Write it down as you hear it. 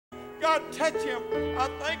God, touch him. I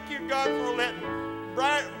thank you, God, for letting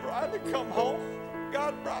Bradley come home.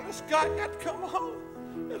 God, Brother Scott got to come home.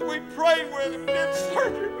 As we prayed with him, did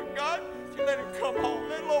surgery, but God, you let him come home.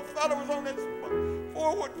 That little fellow was on this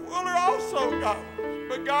forward also, God.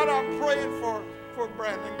 But God, I'm praying for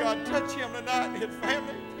Brandon. God, touch him tonight and his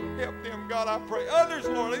family. Help them, God, I pray. Others,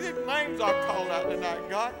 Lord, these names I called out tonight,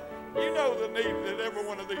 God. You know the need that every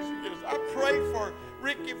one of these gives. I pray for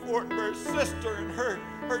Ricky Fortenberry's sister and her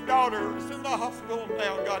daughter is in the hospital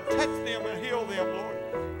now. God, touch them and heal them,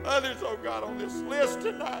 Lord. Others, oh God, on this list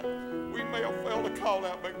tonight, we may have failed to call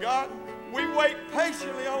out. But God, we wait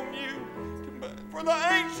patiently on you for the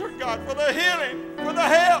answer, God, for the healing, for the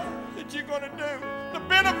help that you're going to do. The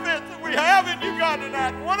benefits that we have in you, God,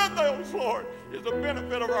 tonight. One of those, Lord, is the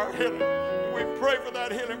benefit of our healing. And we pray for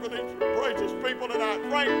that healing for these precious people tonight.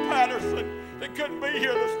 Frank Patterson, that couldn't be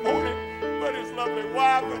here this morning, but his lovely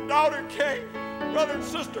wife and daughter came. Brother and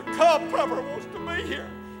sister Culpepper wants to be here.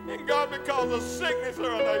 And God, because of sickness,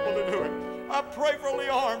 they're unable to do it. I pray for Lee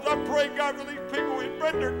Arms. I pray, God, for these people with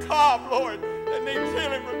Brenda Cobb, Lord, that needs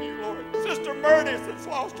healing from you, Lord. Sister Murtis that's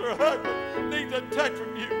lost her husband needs a touch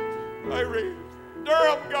from you. Mary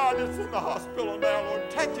Durham, God, that's in the hospital now,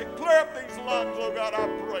 Lord. Touch it. Clear up these lungs, oh God, I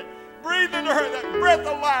pray. Breathe into her that breath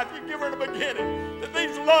of life you give her in the beginning, that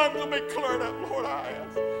these lungs will be cleared up, Lord, I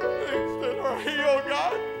ask. Things that are healed,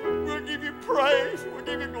 God, we'll give you praise. We'll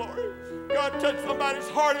give you glory. God, touch somebody's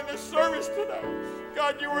heart in this service today.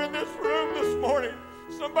 God, you were in this room this morning.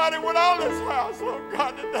 Somebody went out of this house, oh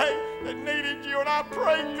God, today that needed you. And I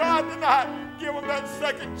pray, God, tonight, give them that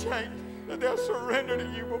second chance, that they'll surrender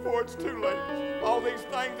to you before it's too late. All these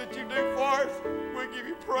things that you do for us, we'll give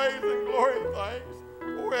you praise and glory and thanks.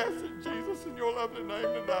 We ask in Jesus in your lovely name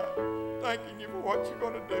tonight, thanking you for what you're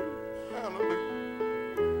going to do.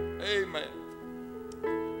 Hallelujah. Amen.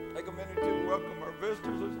 Take a minute to welcome our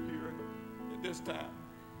visitors here at this time.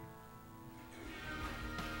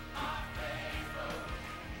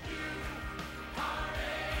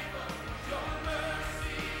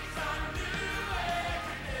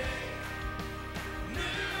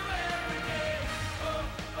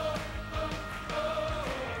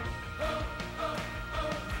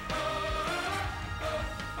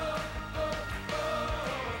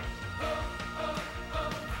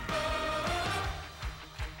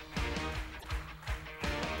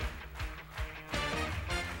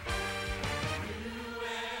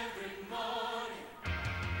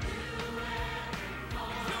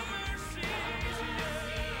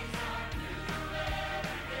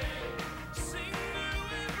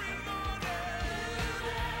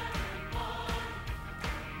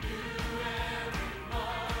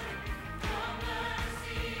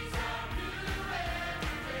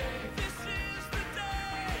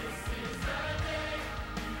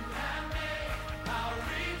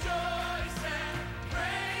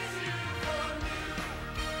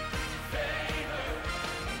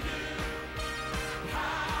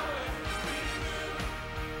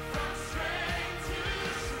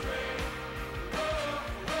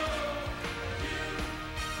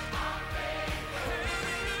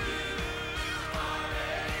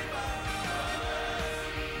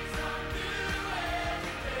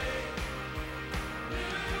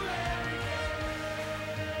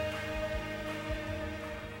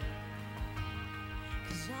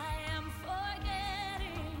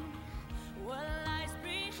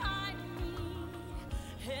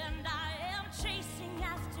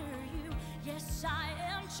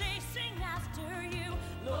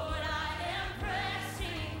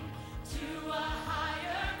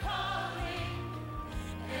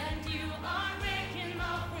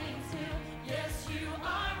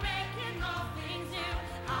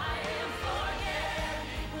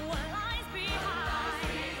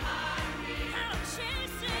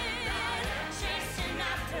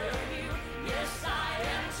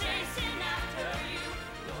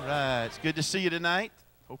 It's good to see you tonight.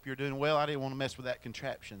 Hope you're doing well. I didn't want to mess with that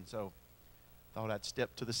contraption, so thought I'd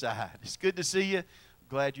step to the side. It's good to see you.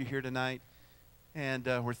 Glad you're here tonight. And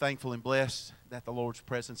we're thankful and blessed that the Lord's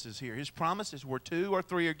presence is here. His promise is where 2 or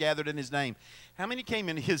 3 are gathered in His name. How many came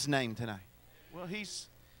in His name tonight? Well, He's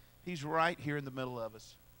right here in the middle of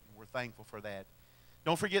us. And we're thankful for that.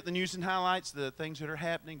 Don't forget the news and highlights, the things that are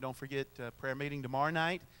happening. Don't forget prayer meeting tomorrow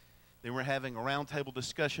night. Then we're having a roundtable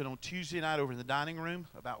discussion on Tuesday night over in the dining room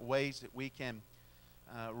about ways that we can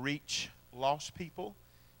reach lost people.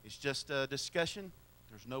 It's just a discussion.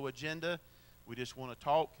 There's no agenda. We just want to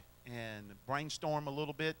talk and brainstorm a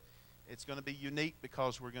little bit. It's going to be unique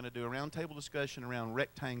because we're going to do a roundtable discussion around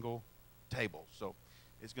rectangle tables. So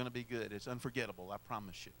it's going to be good. It's unforgettable, I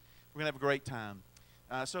promise you. We're going to have a great time.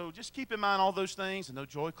 So just keep in mind all those things. I know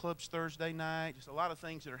Joy Club's Thursday night. Just a lot of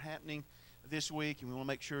things that are happening this week, and we want to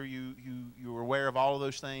make sure you're aware of all of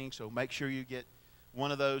those things. So make sure you get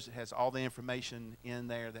one of those that has all the information in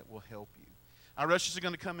there that will help you. Our ushers are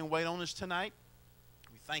going to come and wait on us tonight.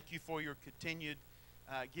 We thank you for your continued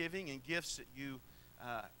giving and gifts that you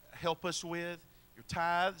help us with, your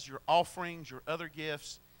tithes, your offerings, your other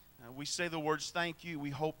gifts. We say the words thank you.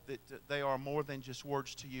 We hope that they are more than just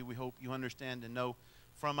words to you. We hope you understand and know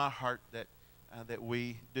from our heart that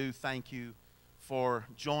we do thank you for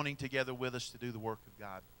joining together with us to do the work of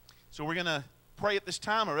God. So we're going to pray at this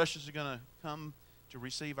time. Our ushers are going to come to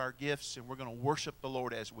receive our gifts, and we're going to worship the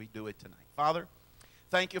Lord as we do it tonight. Father,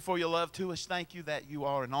 thank you for your love to us. Thank you that you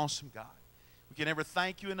are an awesome God. We can never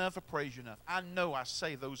thank you enough or praise you enough. I know I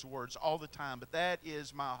say those words all the time, but that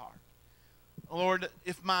is my heart. Lord,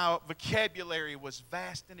 if my vocabulary was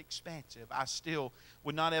vast and expansive, I still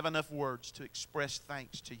would not have enough words to express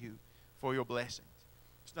thanks to you for your blessings.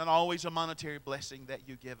 It's not always a monetary blessing that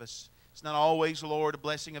you give us. It's not always, Lord, a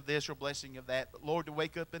blessing of this or a blessing of that. But, Lord, to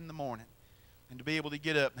wake up in the morning and to be able to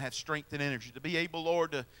get up and have strength and energy. To be able,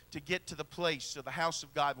 Lord, to get to the place of the house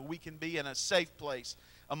of God where we can be in a safe place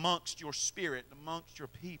amongst your spirit, amongst your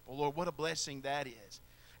people. Lord, what a blessing that is.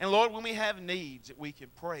 And Lord, when we have needs that we can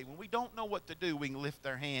pray, when we don't know what to do, we can lift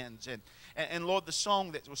our hands. And Lord, the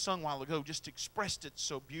song that was sung a while ago just expressed it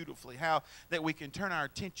so beautifully, how that we can turn our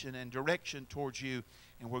attention and direction towards you,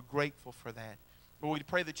 and we're grateful for that. Lord, we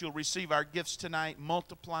pray that you'll receive our gifts tonight,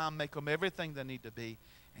 multiply them, make them everything they need to be,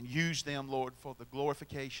 and use them, Lord, for the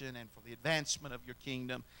glorification and for the advancement of your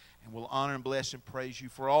kingdom. And we'll honor and bless and praise you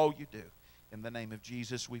for all you do. In the name of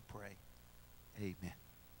Jesus we pray. Amen.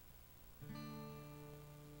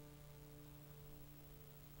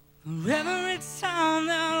 For every time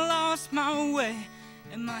that I lost my way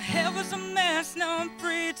and my head was a mess, now I'm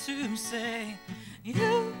free to say,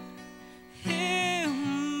 you heal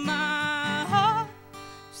my heart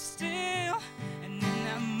still. And in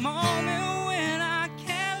that moment when I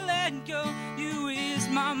can't let go, you ease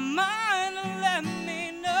my mind and let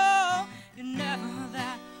me know you're never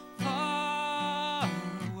that far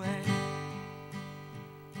away.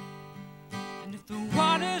 And if the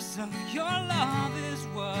waters of your love is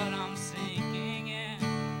what I'm sinking in,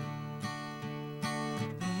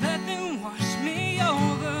 let them wash me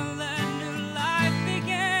over, let new life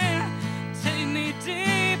begin. Take me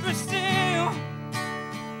deeper still,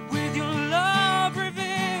 with your love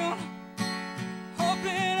revealed.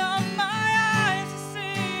 Open up my eyes to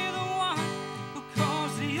see the one who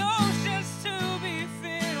caused the oceans to be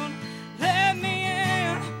filled. Let me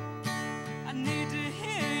in, I need to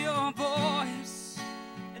hear your voice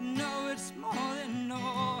and know it's more than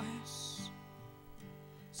noise,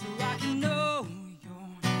 so I can know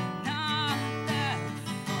you're not that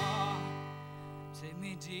far. Take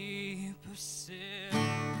me deeper still.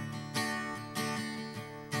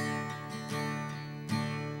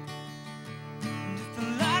 And if the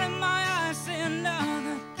light in my eyes say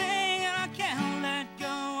another thing, and I can't let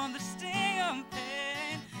go of the sting of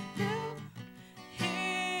pain, you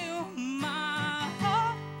heal my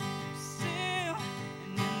heart still.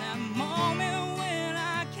 And in that moment when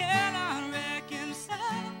I cannot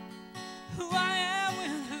reconcile who I am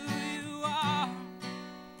with who you are,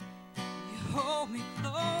 you hold me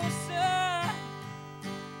closer.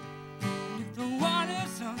 And if the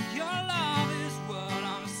waters of your love is what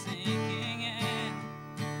I'm sinking in,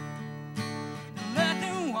 let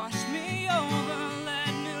them wash me over,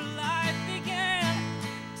 let new life begin.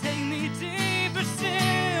 Take me deeper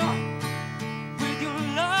still, with your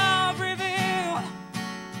love revealed.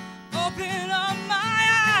 Open up my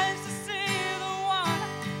eyes to see the one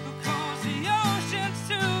who caused the oceans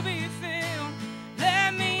to be filled.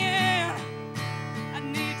 Let me in, I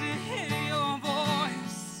need to hear your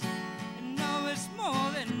voice and know it's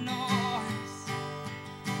more than noise,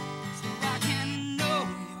 so I can know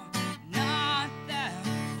you're not that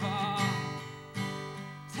far.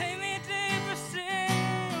 Take me deeper still,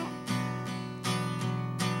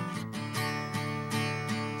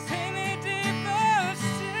 take me deeper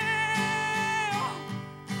still.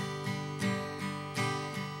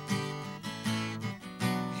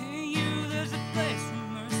 In you there's a place where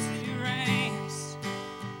mercy reigns,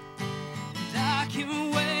 and I can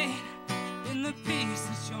wait in the peace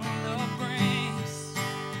that your love brings.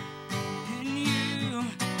 In you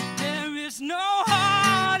there is no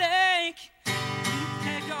heartache, you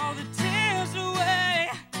take all the tears away.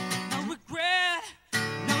 No regret,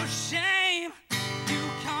 no shame, you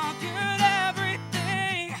conquered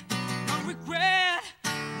everything. No regret,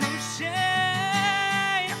 no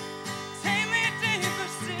shame. Take me deeper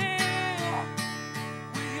still,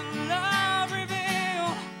 with your love revealed.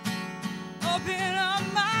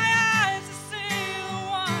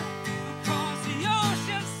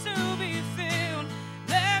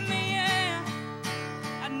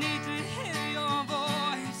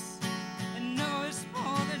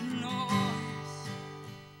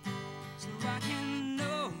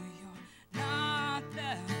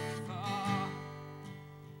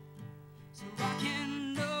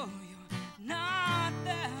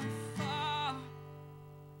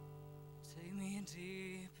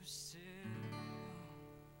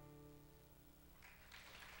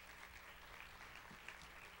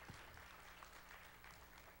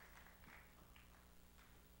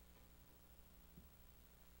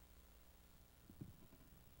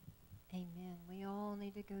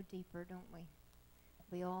 need to go deeper, don't we?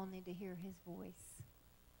 We all need to hear his voice.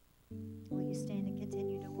 Will you stand and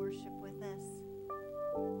continue to worship with us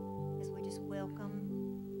as we just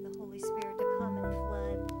welcome the Holy Spirit to come and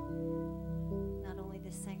flood not only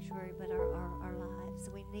this sanctuary but our lives.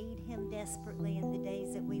 We need him desperately in the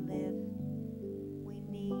days that we live. We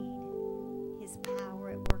need his power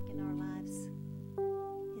at work in our lives,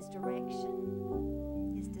 his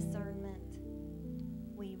direction, his discernment.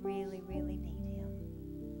 We really, really need him.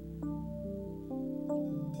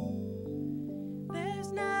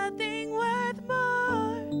 There's nothing worth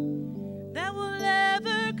more that will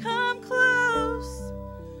ever come close.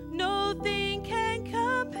 Nothing can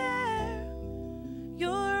compare.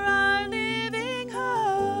 You're our living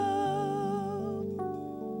hope.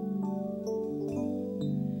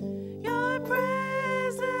 Your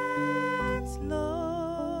presence, Lord.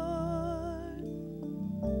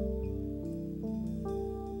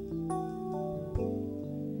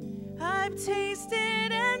 I've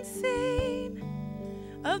tasted and seen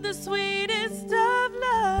of the sweetest of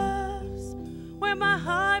loves, where my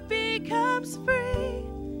heart becomes free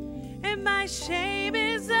and my shame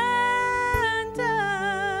is undone.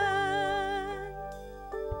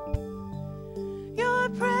 Your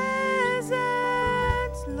presence,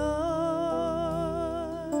 Lord.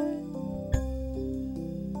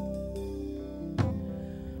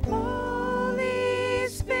 Holy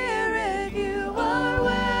Spirit, you are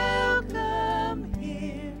welcome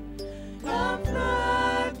here. Come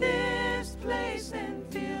flood this place and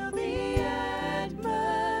fill the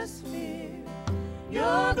atmosphere.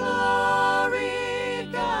 Your glory,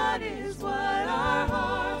 God, is what our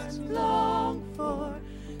hearts long for,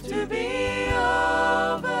 to be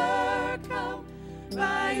overcome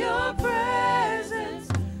by your presence,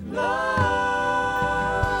 Lord.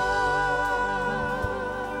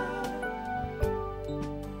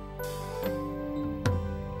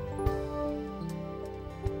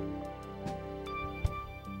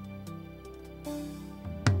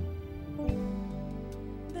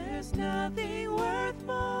 There's nothing worth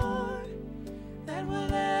more that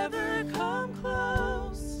will ever come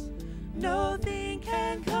close. Nothing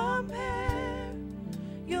can compare.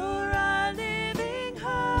 You're our living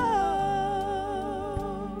hope.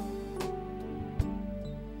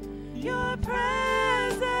 Your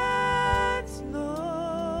presence, Lord.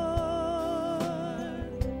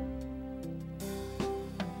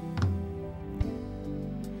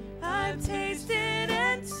 I've tasted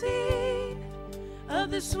and seen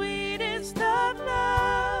of the sweetest of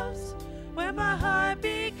loves, where my heart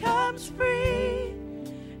becomes free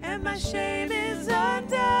and my shame is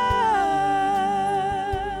undone.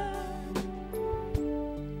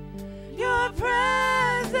 Your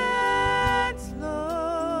presence, Lord.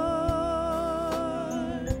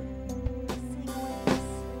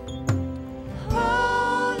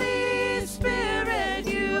 Holy Spirit,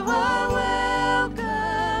 you are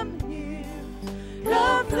welcome here.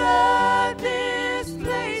 Come flood this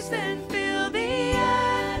place and fill the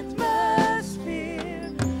atmosphere.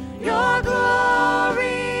 Your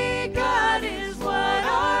glory, God, is what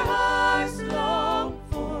our hearts long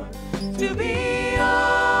for, to be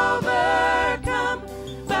overcome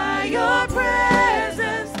by your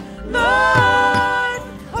presence, Lord.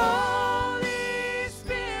 Holy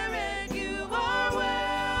Spirit, you are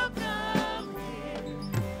welcome here.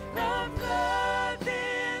 Come flood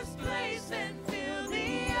this place and fill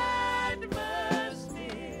the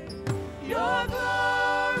atmosphere. Your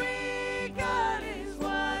glory, God, is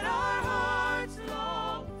what our hearts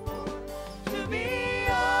long for, to be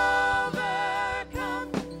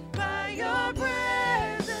overcome by your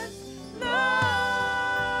presence, Lord.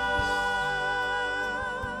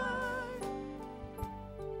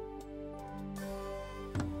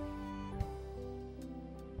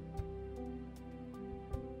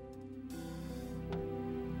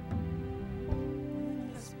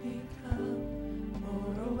 Let's become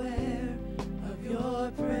more aware of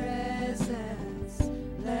your presence.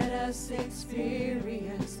 Let us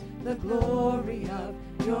experience the glory of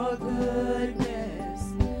your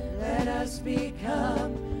goodness. Let us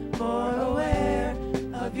become more aware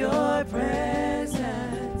of your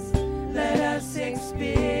presence. Let us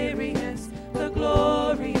experience the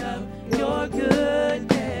glory of your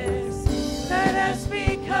goodness. Let us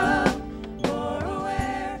become more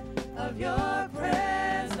aware of your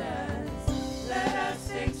presence. Let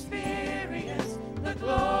us experience the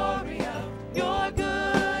glory of your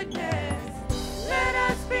goodness. Let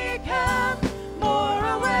us become more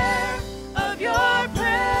aware of your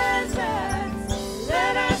presence.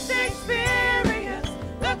 Let us experience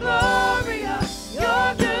the glory of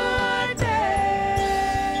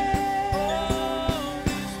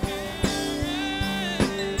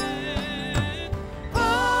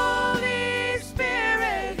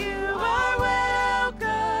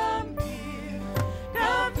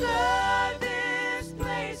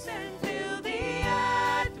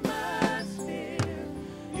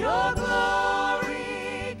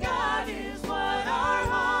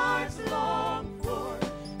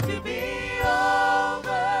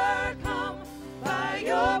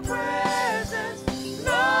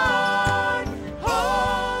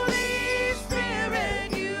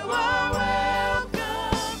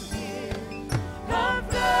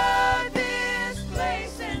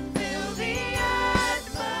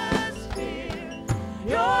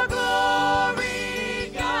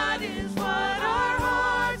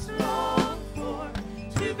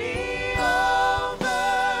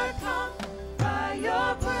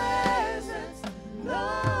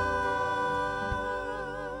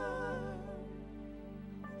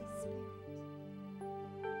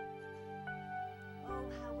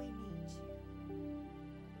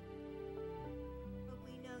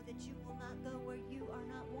that you will not go where you are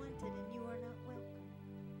not wanted and you are not welcome.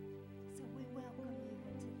 So we welcome you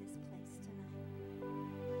into this place tonight.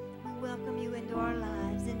 We welcome you into our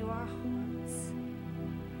lives, into our hearts.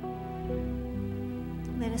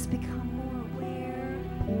 Let us become more aware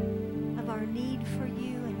of our need for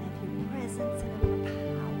you and of your presence and of your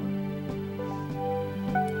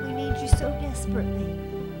power. We need you so desperately.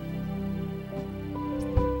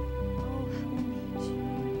 Oh, how we need you.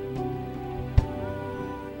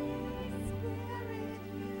 Holy Spirit,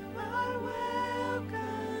 you are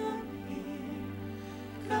welcome here.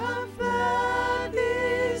 Come flood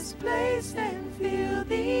this place and fill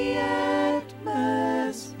the atmosphere.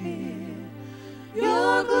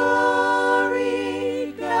 Your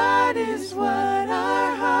glory, God, is what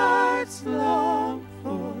our hearts long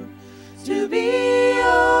for. To be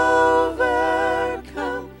overcome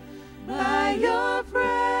by your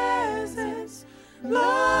presence,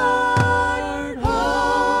 Lord.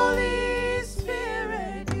 Holy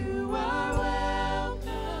Spirit, you are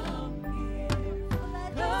welcome here.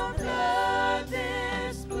 Come flood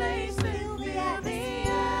this place and fill the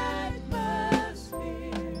atmosphere.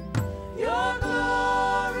 Your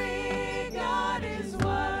glory, God, is what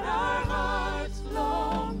our hearts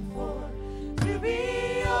long for. To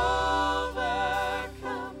be overcome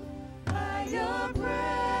by your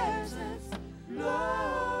presence, Lord.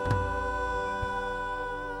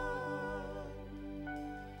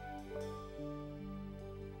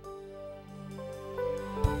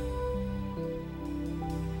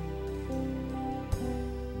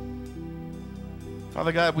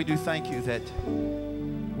 Father God, we do thank you that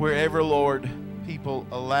wherever, Lord, people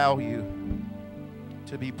allow you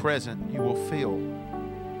to be present, you will fill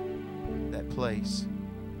that place.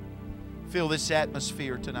 Fill this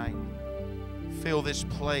atmosphere tonight. Fill this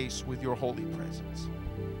place with your holy presence.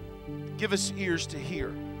 Give us ears to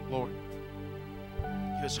hear, Lord.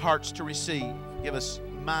 Give us hearts to receive. Give us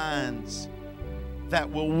minds that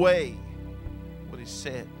will weigh what is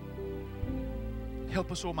said.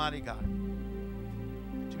 Help us, Almighty God,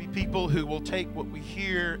 to be people who will take what we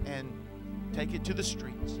hear and take it to the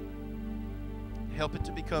streets. Help it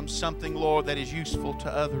to become something, Lord, that is useful to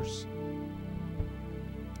others.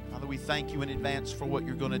 Father, we thank you in advance for what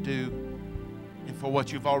you're going to do and for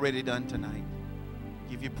what you've already done tonight.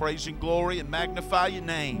 Give you praise and glory and magnify your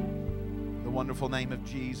name, the wonderful name of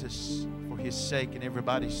Jesus, for his sake. And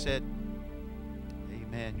everybody said,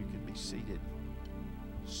 amen. You can be seated.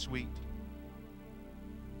 Sweet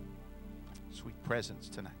presence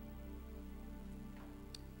tonight.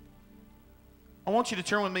 I want you to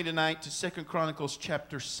turn with me tonight to 2 Chronicles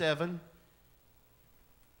chapter 7.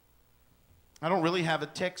 I don't really have a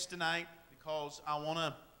text tonight because I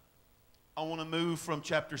want to move from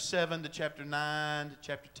chapter 7 to chapter 9 to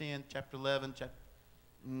chapter 10, chapter 11.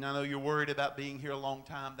 And I know you're worried about being here a long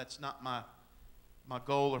time. That's not my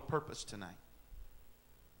goal or purpose tonight.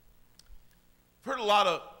 I've heard a lot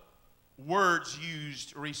of words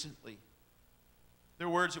used recently. They're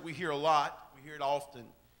words that we hear a lot. We hear it often.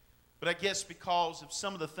 But I guess because of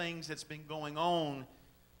some of the things that's been going on,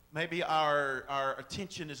 maybe our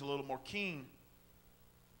attention is a little more keen.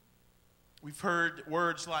 We've heard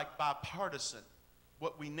words like bipartisan.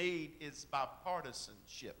 What we need is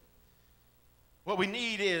bipartisanship. What we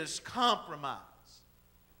need is compromise.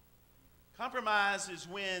 Compromise is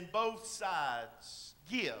when both sides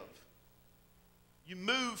give. You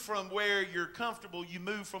move from where you're comfortable. You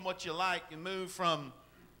move from what you like. You move from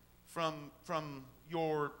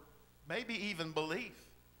your maybe even belief.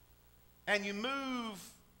 And you move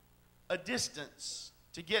a distance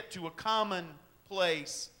to get to a common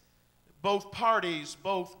place. Both parties,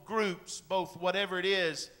 both groups, both whatever it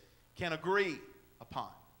is, can agree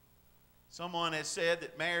upon. Someone has said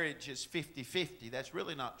that marriage is 50-50. That's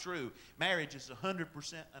really not true. Marriage is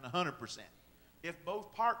 100% and 100%. If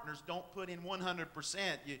both partners don't put in 100%,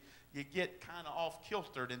 you get kind of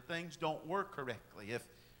off-kiltered and things don't work correctly.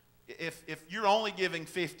 If you're only giving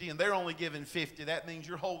 50 and they're only giving 50, that means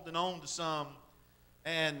you're holding on to some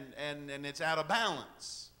and it's out of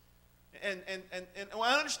balance. And well,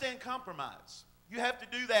 I understand compromise. You have to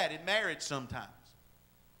do that in marriage sometimes.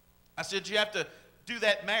 I said you have to do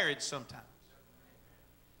that in marriage sometimes.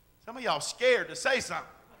 Some of y'all scared to say something.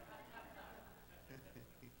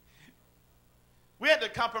 We had to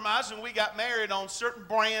compromise when we got married on certain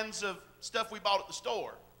brands of stuff we bought at the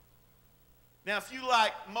store. Now, if you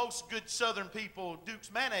like most good Southern people,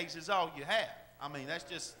 Duke's mayonnaise is all you have. I mean, that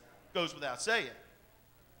just goes without saying.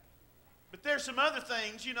 But there's some other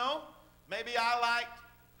things, you know. Maybe I liked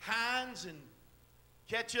Heinz and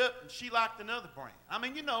ketchup, and she liked another brand. I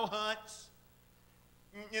mean, you know, Hunt's.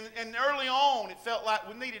 And early on, it felt like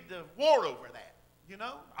we needed to war over that. You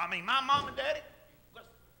know, I mean, my mom and daddy,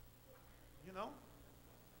 you know,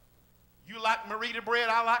 you like Marita bread,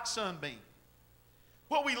 I like Sunbeam.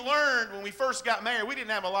 What we learned when we first got married, we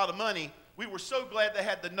didn't have a lot of money. We were so glad they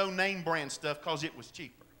had the no-name brand stuff because it was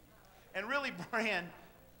cheaper. And really, brand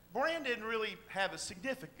didn't really have a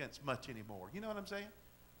significance much anymore. You know what I'm saying?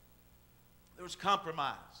 There was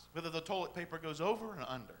compromise, whether the toilet paper goes over or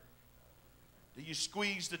under. Do you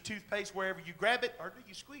squeeze the toothpaste wherever you grab it, or do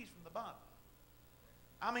you squeeze from the bottom?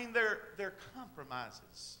 I mean, they're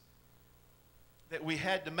compromises that we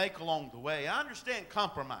had to make along the way. I understand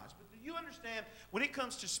compromise, but do you understand when it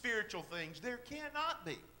comes to spiritual things, there cannot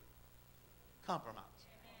be compromise.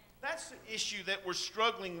 That's the issue that we're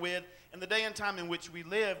struggling with in the day and time in which we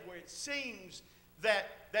live, where it seems that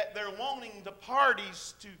they're wanting the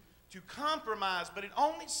parties to compromise, but it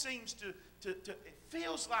only seems it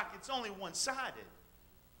feels like it's only one-sided.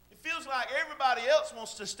 It feels like everybody else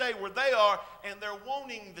wants to stay where they are, and they're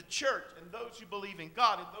wanting the church and those who believe in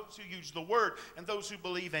God and those who use the Word and those who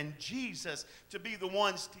believe in Jesus to be the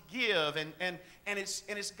ones to give. And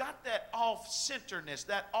it's got that off-centeredness,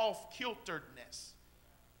 that off-kilteredness.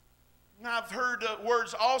 Now, I've heard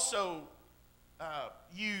words also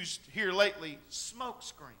used here lately, smoke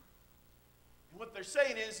screen. And what they're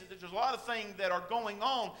saying is that there's a lot of things that are going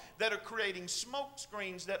on that are creating smoke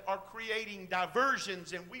screens, that are creating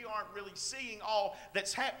diversions, and we aren't really seeing all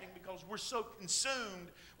that's happening because we're so consumed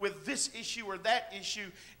with this issue or that issue.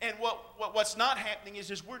 And what's not happening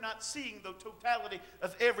is we're not seeing the totality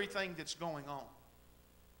of everything that's going on.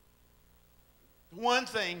 The one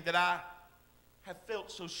thing that I have felt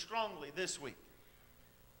so strongly this week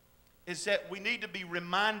is that we need to be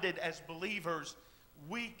reminded as believers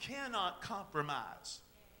we cannot compromise.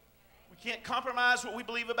 We can't compromise what we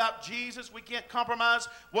believe about Jesus. We can't compromise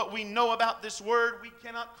what we know about this Word. We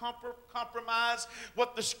cannot compromise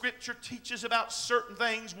what the Scripture teaches about certain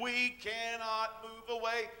things. We cannot move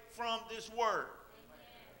away from this Word.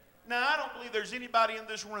 Now, I don't believe there's anybody in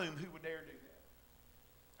this room who would dare do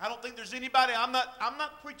that. I don't think there's anybody, I'm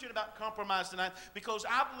not preaching about compromise tonight because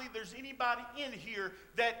I believe there's anybody in here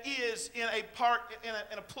that is in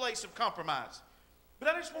a place of compromise. But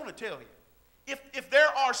I just want to tell you, if there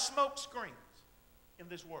are smoke screens in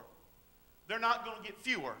this world, they're not going to get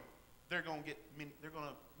fewer. They're going to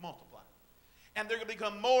multiply. And they're going to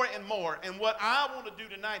become more and more. And what I want to do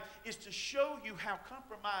tonight is to show you how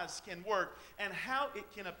compromise can work and how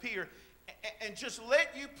it can appear. And just let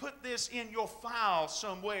you put this in your file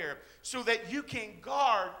somewhere so that you can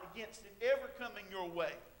guard against it ever coming your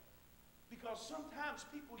way. Because sometimes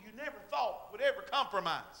people you never thought would ever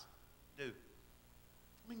compromise do.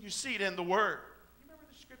 I mean, you see it in the Word. You remember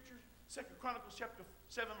the scripture, 2 Chronicles chapter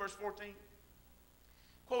 7, verse 14?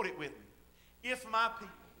 Quote it with me. If my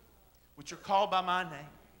people, which are called by my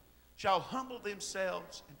name, shall humble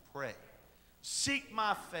themselves and pray, seek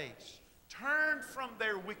my face, turn from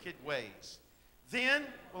their wicked ways, then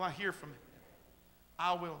will I hear from him.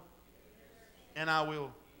 I will. And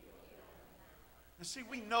now see,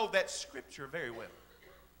 we know that scripture very well.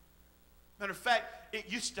 Matter of fact, it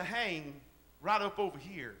used to hang right up over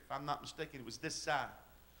here, if I'm not mistaken, it was this side,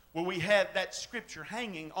 where we had that scripture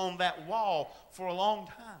hanging on that wall for a long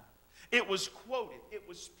time. It was quoted, it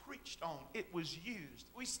was preached on, it was used.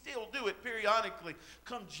 We still do it periodically.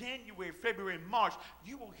 Come January, February, March,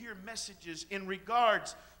 you will hear messages in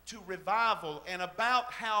regards to revival and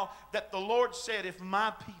about how that the Lord said, if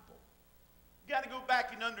my people, you got to go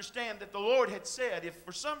back and understand that the Lord had said, if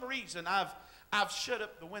for some reason I've shut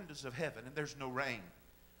up the windows of heaven and there's no rain,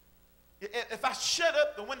 if I shut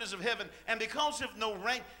up the windows of heaven and because of no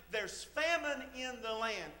rain, there's famine in the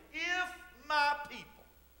land. If my people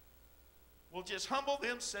will just humble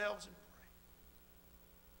themselves and pray.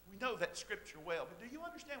 We know that scripture well, but do you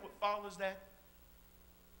understand what follows that?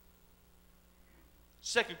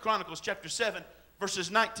 2 Chronicles chapter 7,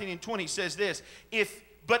 verses 19 and 20 says this,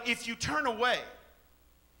 But if you turn away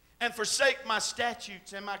and forsake my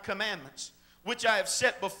statutes and my commandments, which I have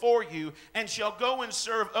set before you, and shall go and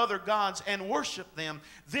serve other gods and worship them,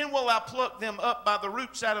 then will I pluck them up by the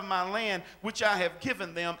roots out of my land, which I have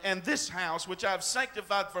given them, and this house, which I have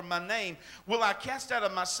sanctified for my name, will I cast out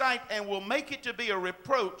of my sight, and will make it to be a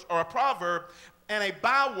reproach, or a proverb, and a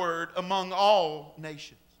byword among all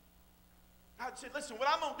nations. God said, listen, what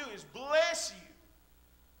I'm going to do is bless you.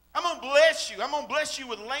 I'm going to bless you. I'm going to bless you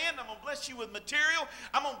with land. I'm going to bless you with material.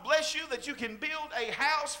 I'm going to bless you that you can build a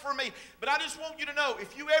house for me. But I just want you to know,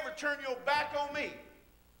 if you ever turn your back on me,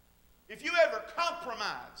 if you ever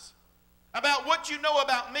compromise about what you know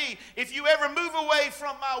about me, if you ever move away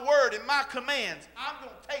from my word and my commands, I'm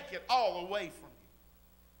going to take it all away from you.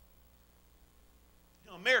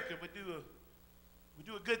 You know, America would do We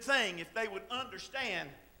do a good thing if they would understand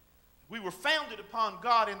we were founded upon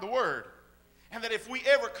God in the Word. And that if we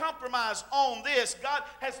ever compromise on this, God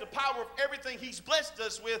has the power of everything He's blessed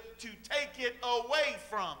us with to take it away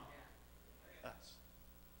from us.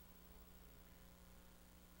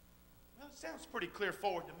 Well, it sounds pretty clear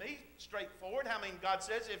forward to me, straightforward. I mean, God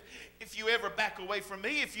says if you ever back away from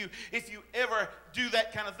me, if you ever do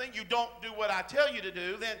that kind of thing, you don't do what I tell you to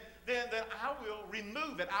do, then I will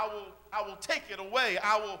remove it. I will take it away.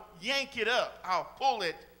 I will yank it up. I'll pull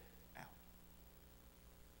it out.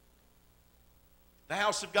 The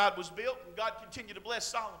house of God was built, and God continued to bless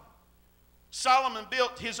Solomon. Solomon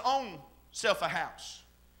built his own self a house.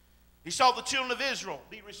 He saw the children of Israel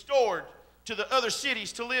be restored to the other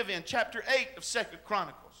cities to live in. Chapter 8 of 2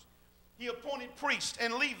 Chronicles. He appointed priests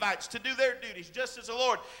and Levites to do their duties, just as the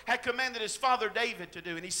Lord had commanded his father David to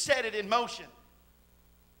do, and he set it in motion.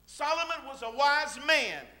 Solomon was a wise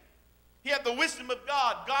man. He had the wisdom of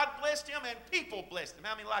God. God blessed him and people blessed him.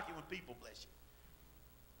 How many like it when people bless you?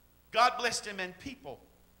 God blessed him and people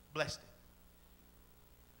blessed him.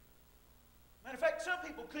 Matter of fact, some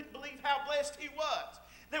people couldn't believe how blessed he was.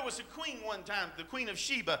 There was a queen one time, the Queen of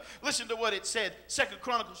Sheba. Listen to what it said, 2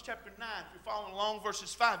 Chronicles chapter 9, if you're following along,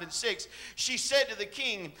 verses 5 and 6. She said to the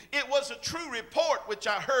king, "It was a true report which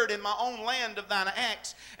I heard in my own land of thine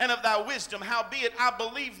acts and of thy wisdom. Howbeit I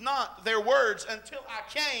believed not their words until I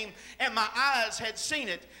came, and my eyes had seen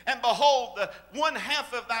it. And behold, the one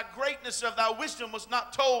half of thy greatness of thy wisdom was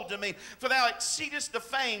not told to me, for thou exceedest the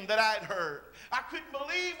fame that I had heard." I couldn't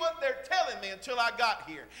believe what they're telling me until I got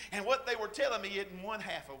here. And what they were telling me isn't one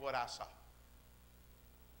half of what I saw.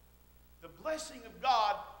 The blessing of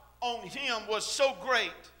God on him was so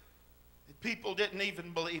great that people didn't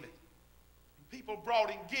even believe it. And people brought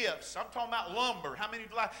in gifts. I'm talking about lumber. How many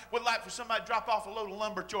would like for somebody to drop off a load of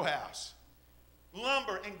lumber at your house?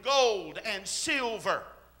 Lumber and gold and silver.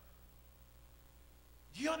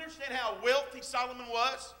 Do you understand how wealthy Solomon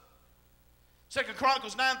was? 2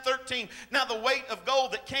 Chronicles 9:13. Now the weight of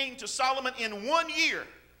gold that came to Solomon in 1 year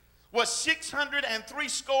was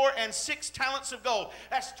 666 talents of gold.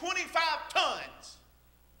 That's 25 tons.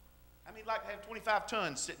 How many like to have 25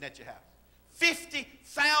 tons sitting at your house?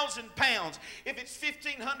 50,000 pounds. If it's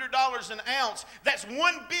 $1,500 an ounce, that's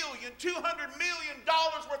 $1,200 million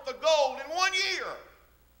worth of gold in 1 year.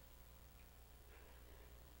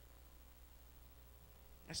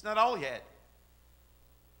 That's not all he had.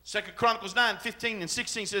 2 Chronicles 9:15 and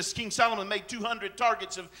 16 says, King Solomon made 200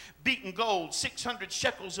 targets of beaten gold. 600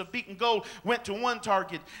 shekels of beaten gold went to one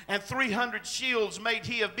target, and 300 shields made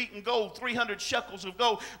he of beaten gold. 300 shekels of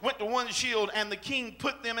gold went to one shield, and the king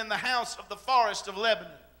put them in the house of the forest of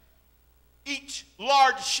Lebanon. Each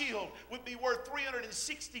large shield would be worth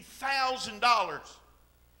 $360,000.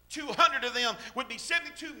 200 of them would be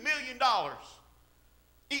 $72 million.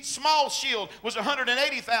 Each small shield was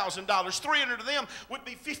 $180,000. 300 of them would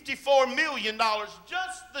be $54 million.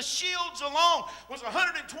 Just the shields alone was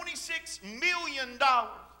 $126 million.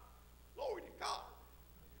 Glory to God.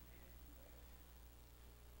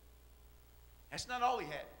 That's not all he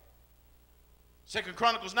had. 2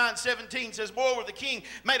 Chronicles 9:17 says, moreover, the king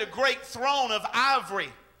made a great throne of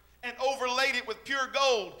ivory and overlaid it with pure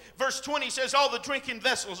gold. Verse 20 says, all the drinking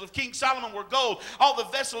vessels of King Solomon were gold. All the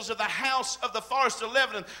vessels of the house of the forest of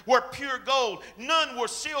Lebanon were pure gold. None were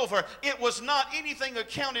silver. It was not anything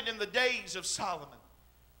accounted in the days of Solomon.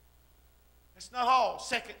 That's not all.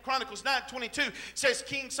 2 Chronicles 9:22 says,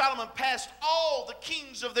 King Solomon passed all the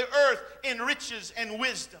kings of the earth in riches and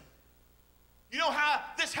wisdom. You know how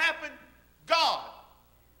this happened? God.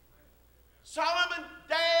 Solomon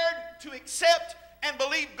dared to accept and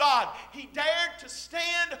believe God. He dared to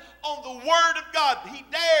stand on the Word of God. He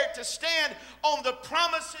dared to stand on the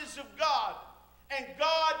promises of God. And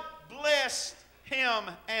God blessed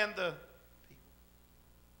him and the people.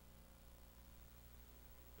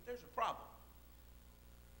 But there's a problem.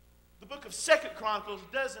 The book of 2 Chronicles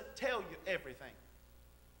doesn't tell you everything.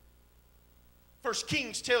 1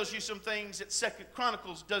 Kings tells you some things that 2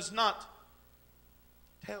 Chronicles does not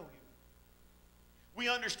tell you. We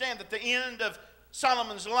understand that the end of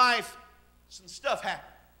Solomon's life, some stuff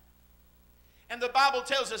happened. And the Bible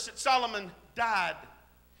tells us that Solomon died,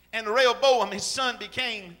 and Rehoboam, his son,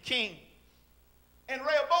 became king. And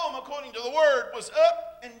Rehoboam, according to the word, was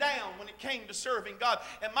up and down when it came to serving God.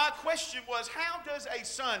 And my question was, how does a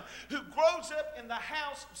son who grows up in the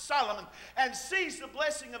house of Solomon and sees the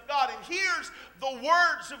blessing of God and hears the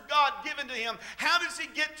words of God given to him, how does he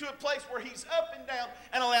get to a place where he's up and down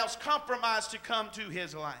and allows compromise to come to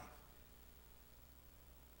his life?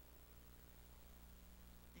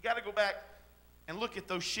 You got to go back and look at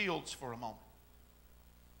those shields for a moment.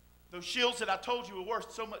 Those shields that I told you were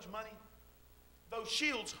worth so much money, those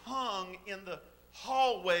shields hung in the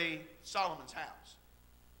hallway of Solomon's house.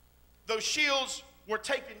 Those shields were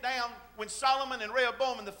taken down when Solomon and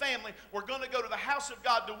Rehoboam and the family were going to go to the house of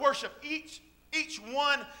God to worship. Each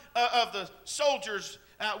one of the soldiers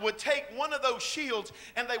would take one of those shields,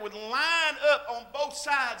 and they would line up on both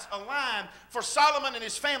sides a line for Solomon and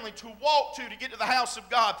his family to walk to get to the house of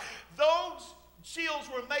God. Those shields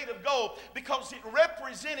were made of gold because it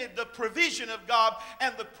represented the provision of God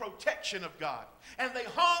and the protection of God. And they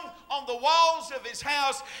hung on the walls of his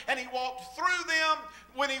house, and he walked through them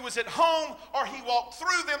when he was at home, or he walked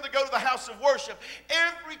through them to go to the house of worship,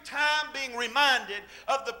 every time being reminded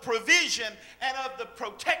of the provision and of the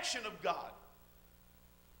protection of God.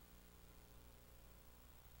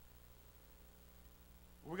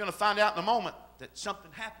 We're going to find out in a moment that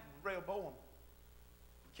something happened when Rehoboam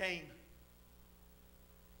became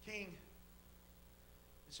king.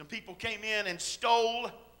 Some people came in and stole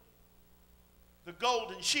the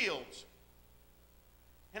golden shields.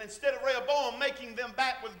 And instead of Rehoboam making them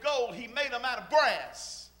back with gold, he made them out of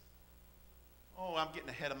brass. Oh, I'm getting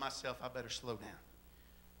ahead of myself. I better slow down.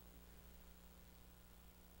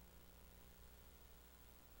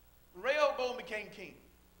 Rehoboam became king.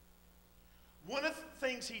 One of the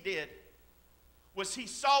things he did was he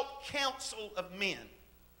sought counsel of men.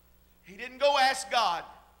 He didn't go ask God.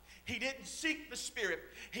 He didn't seek the Spirit.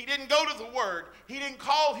 He didn't go to the Word. He didn't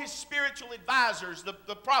call his spiritual advisors,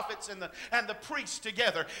 the prophets and the priests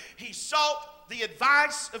together. He sought the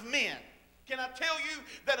advice of men. Can I tell you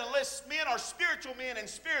that unless men are spiritual men and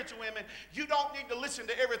spiritual women, you don't need to listen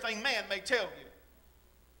to everything man may tell you.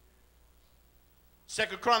 2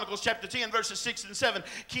 Chronicles chapter 10, verses 6 and 7.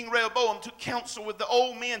 King Rehoboam took counsel with the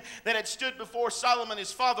old men that had stood before Solomon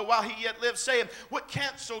his father while he yet lived, saying, "What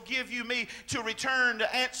counsel give you me to return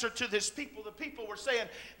to answer to this people?" The people were saying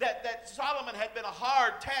that Solomon had been a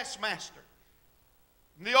hard taskmaster.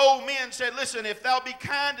 And the old men said, "Listen, if thou be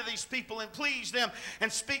kind to these people and please them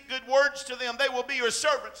and speak good words to them, they will be your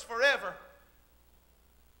servants forever."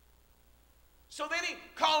 So then he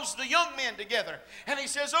calls the young men together, and he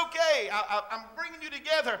says, "Okay, I'm bringing you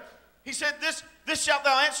together." He said, this shalt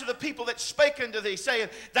thou answer the people that spake unto thee, saying,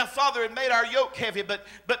 "Thy father had made our yoke heavy,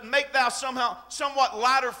 but make thou somewhat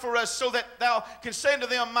lighter for us, so that thou can say unto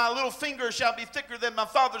them, My little finger shall be thicker than my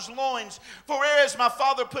father's loins. For whereas my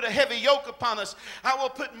father put a heavy yoke upon us, I will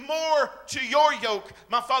put more to your yoke.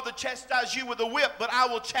 My father chastised you with a whip, but I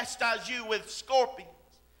will chastise you with scorpions."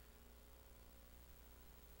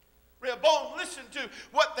 Rehoboam listened to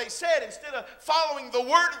what they said. Instead of following the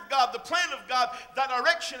word of God, the plan of God, the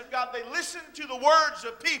direction of God, they listened to the words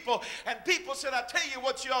of people. And people said, "I tell you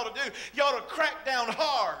what you ought to do. You ought to crack down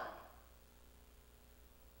hard."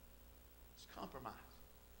 It's compromise.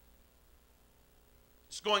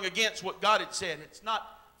 It's going against what God had said. It's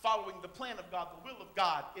not following the plan of God, the will of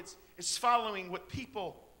God. It's following what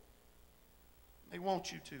people they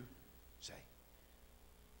want you to say.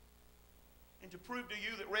 And to prove to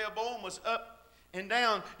you that Rehoboam was up and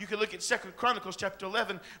down, you can look at 2 Chronicles chapter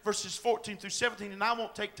 11, verses 14 through 17, and I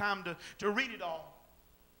won't take time to read it all.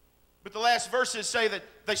 But the last verses say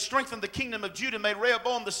that they strengthened the kingdom of Judah, made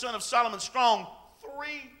Rehoboam the son of Solomon strong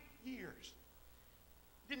 3 years.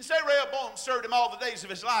 It didn't say Rehoboam served him all the days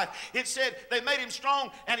of his life. It said they made him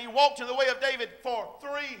strong, and he walked in the way of David for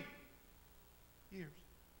 3 years.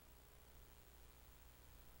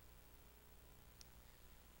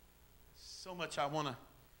 So much I want to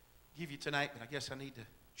give you tonight, but I guess I need to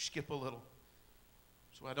skip a little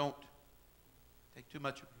so I don't take too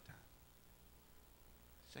much of your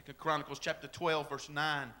time. 2 Chronicles chapter 12, verse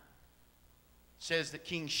 9 says that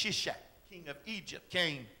King Shishak, king of Egypt,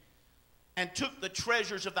 came and took the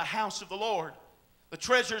treasures of the house of the Lord, the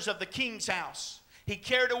treasures of the king's house. He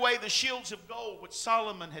carried away the shields of gold which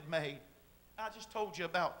Solomon had made. I just told you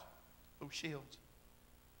about those shields.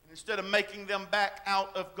 Instead of making them back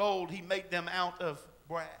out of gold, he made them out of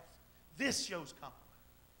brass. This shows compromise.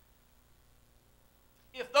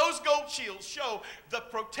 If those gold shields show the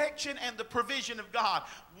protection and the provision of God,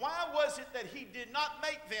 why was it that he did not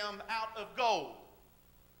make them out of gold?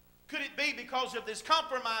 Could it be because of this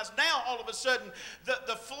compromise? Now, all of a sudden,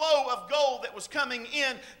 the flow of gold that was coming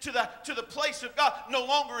in to the place of God no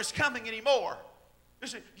longer is coming anymore.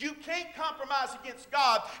 Listen, you can't compromise against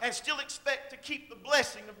God and still expect to keep the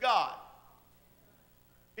blessing of God.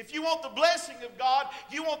 If you want the blessing of God,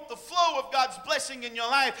 you want the flow of God's blessing in your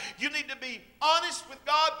life, you need to be honest with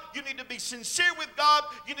God, you need to be sincere with God,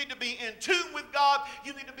 you need to be in tune with God,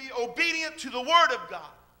 you need to be obedient to the Word of God.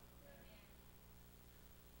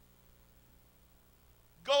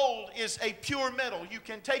 Gold is a pure metal. You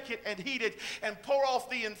can take it and heat it and pour off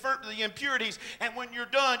the impurities, and when you're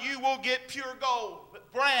done, you will get pure gold.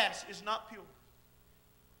 But brass is not pure.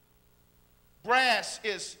 Brass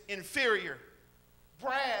is inferior.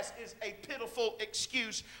 Brass is a pitiful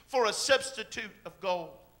excuse for a substitute of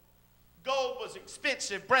gold. Gold was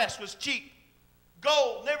expensive. Brass was cheap.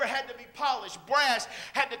 Gold never had to be polished. Brass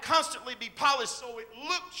had to constantly be polished so it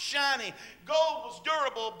looked shiny. Gold was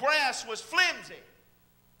durable. Brass was flimsy.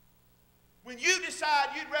 When you decide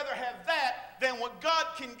you'd rather have that than what God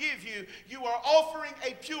can give you, you are offering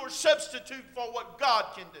a pure substitute for what God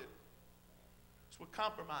can do. That's what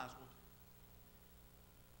compromise will do.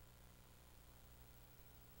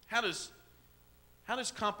 How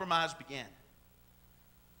does compromise begin?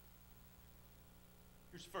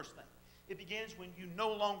 Here's the first thing. It begins when you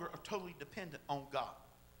no longer are totally dependent on God.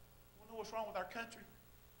 You want to know what's wrong with our country?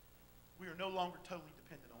 We are no longer totally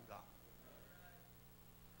dependent on God.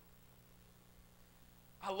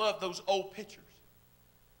 I love those old pictures.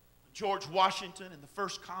 George Washington and the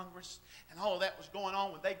first Congress and all of that was going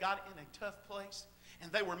on when they got in a tough place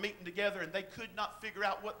and they were meeting together and they could not figure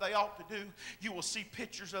out what they ought to do. You will see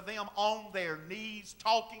pictures of them on their knees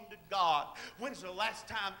talking to God. When's the last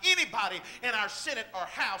time anybody in our Senate or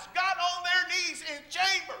House got on their knees in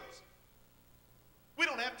chambers? We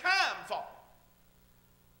don't have time for it.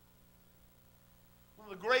 One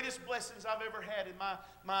of the greatest blessings I've ever had in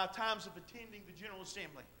my times of attending the General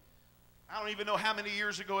Assembly. I don't even know how many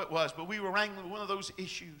years ago it was, but we were wrangling one of those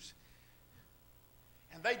issues.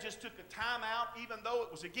 And they just took a time out, even though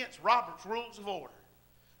it was against Robert's Rules of Order.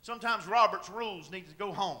 Sometimes Robert's rules need to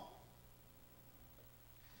go home.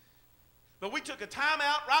 But we took a time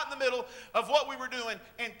out right in the middle of what we were doing,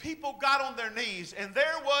 and people got on their knees, and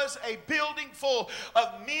there was a building full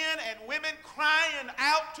of men and women crying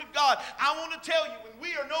out to God. I want to tell you, when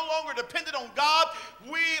we are no longer dependent on God,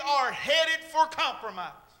 we are headed for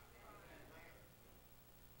compromise.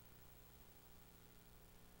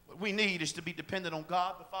 What we need is to be dependent on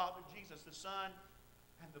God, the Father, Jesus, the Son,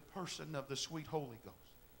 and the person of the sweet Holy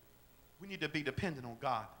Ghost. We need to be dependent on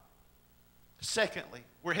God. Secondly,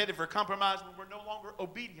 we're headed for compromise when we're no longer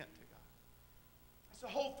obedient to God. That's the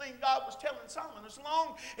whole thing God was telling Solomon. As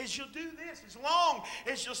long as you'll do this, as long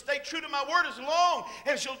as you'll stay true to my word, as long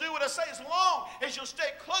as you'll do what I say, as long as you'll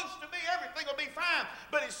stay close to me, everything will be fine.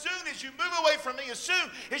 But as soon as you move away from me, as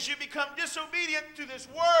soon as you become disobedient to this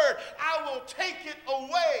word, I will take it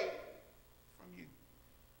away from you.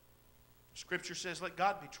 Scripture says, let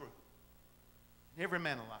God be true, and every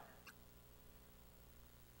man a liar.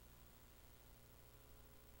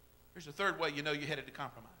 Here's the third way you know you're headed to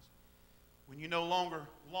compromise. When you no longer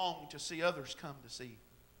long to see others come to see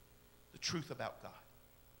the truth about God.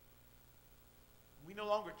 We no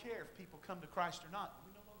longer care if people come to Christ or not.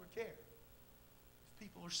 We no longer care if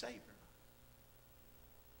people are saved or not.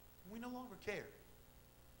 We no longer care.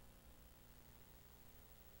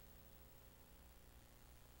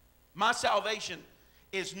 My salvation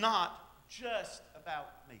is not just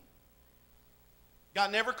about me.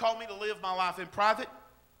 God never called me to live my life in private,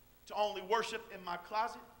 to only worship in my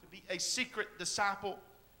closet, to be a secret disciple.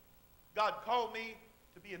 God called me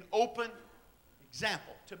to be an open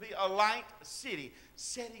example, to be a light, a city,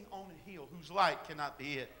 setting on a hill whose light cannot be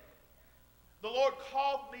hid. The Lord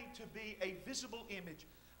called me to be a visible image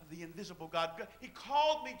of the invisible God. He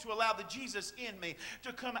called me to allow the Jesus in me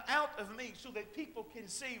to come out of me so that people can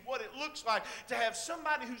see what it looks like to have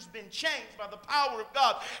somebody who's been changed by the power of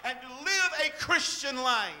God and to live a Christian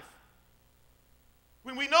life.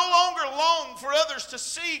 When we no longer long for others to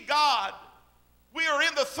see God, we are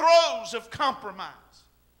in the throes of compromise.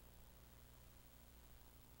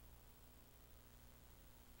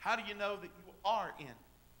 How do you know that you are in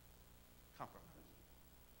compromise?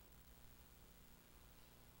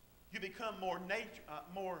 You become more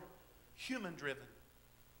human-driven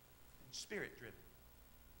and spirit-driven.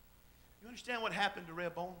 You understand what happened to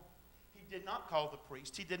Rehoboam? He did not call the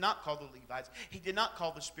priests. He did not call the Levites. He did not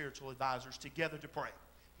call the spiritual advisors together to pray.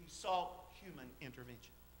 He sought human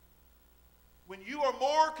intervention. When you are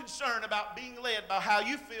more concerned about being led by how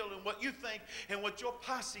you feel and what you think and what your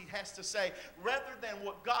posse has to say rather than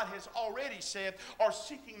what God has already said or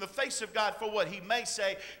seeking the face of God for what he may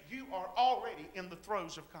say, you are already in the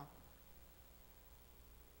throes of compromise.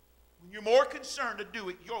 When you're more concerned to do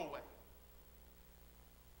it your way,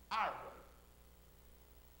 our way,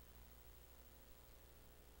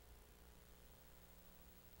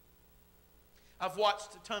 I've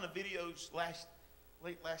watched a ton of videos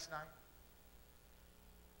late last night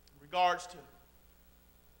in regards to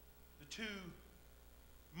the two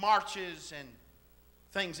marches and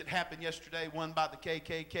things that happened yesterday, one by the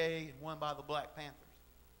KKK and one by the Black Panthers.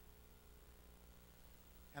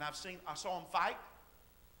 And I saw them fight.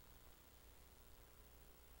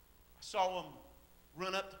 I saw them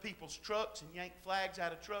run up to people's trucks and yank flags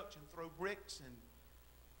out of trucks and throw bricks. And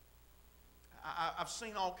I've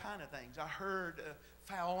seen all kind of things. I heard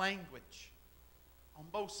foul language on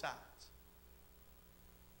both sides.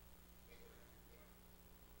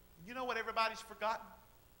 You know what everybody's forgotten?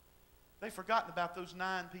 They've forgotten about those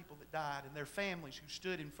 9 people that died and their families who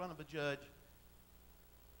stood in front of a judge,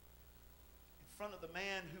 in front of the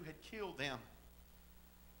man who had killed them,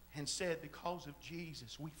 and said, because of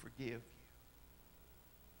Jesus, we forgive you.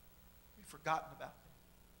 We've forgotten about them.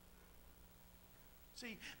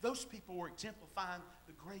 See, those people were exemplifying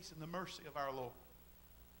the grace and the mercy of our Lord.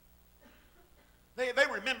 They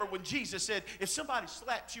remember when Jesus said, if somebody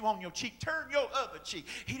slaps you on your cheek, turn your other cheek.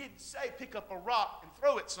 He didn't say pick up a rock and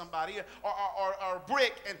throw it at somebody or a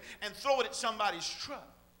brick and throw it at somebody's truck.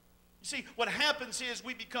 You see, what happens is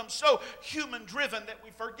we become so human-driven that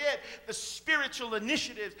we forget the spiritual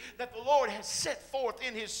initiatives that the Lord has set forth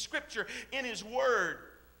in His Scripture, in His Word.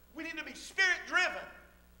 We need to be Spirit-driven.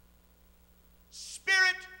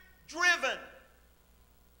 Spirit-driven.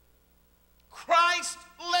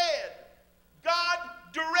 Christ-led.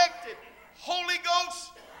 God-directed, Holy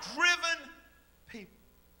Ghost-driven people.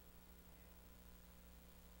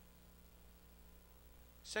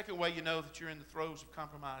 Second way you know that you're in the throes of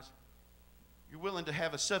compromise, you're willing to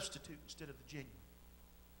have a substitute instead of the genuine.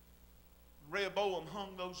 When Rehoboam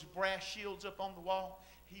hung those brass shields up on the wall,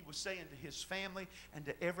 he was saying to his family and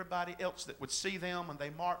to everybody else that would see them when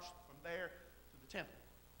they marched from there to the temple,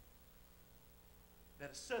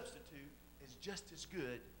 that a substitute is just as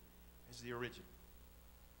good as the original.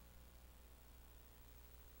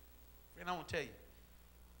 Friend, I want to tell you,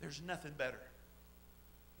 there's nothing better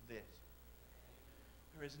than this.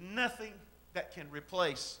 There is nothing that can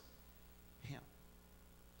replace Him.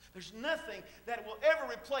 There's nothing that will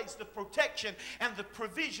ever replace the protection and the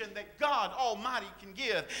provision that God Almighty can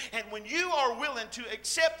give. And when you are willing to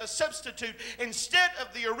accept a substitute instead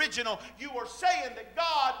of the original, you are saying that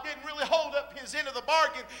God didn't really hold up His end of the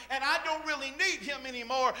bargain and I don't really need Him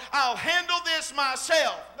anymore. I'll handle this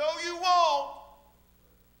myself. No, you won't.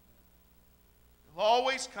 There'll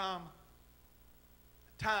always come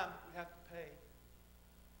a time that we have to pay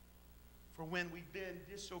for when we've been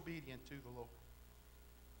disobedient to the Lord.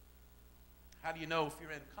 How do you know if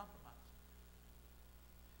you're in compromise?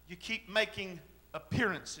 You keep making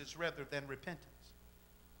appearances rather than repentance.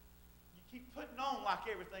 You keep putting on like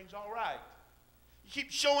everything's all right. You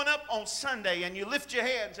keep showing up on Sunday and you lift your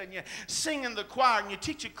hands and you sing in the choir and you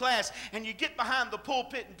teach a class and you get behind the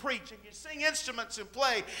pulpit and preach and you sing instruments and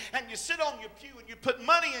play and you sit on your pew and you put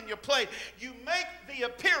money in your plate. You make the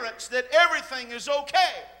appearance that everything is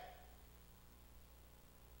okay.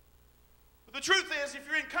 The truth is, if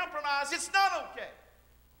you're in compromise, it's not okay.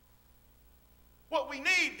 What we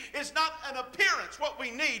need is not an appearance. What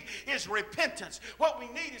we need is repentance. What we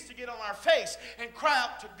need is to get on our face and cry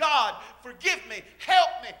out to God, forgive me, help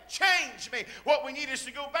me, change me. What we need is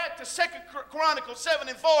to go back to 2 Chronicles 7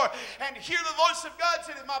 and 4 and hear the voice of God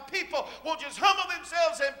saying, if my people will just humble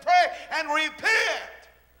themselves and pray and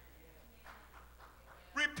repent.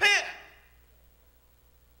 Repent.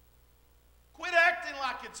 Quit acting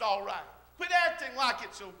like it's all right. Quit acting like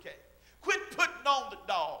it's okay. Quit putting on the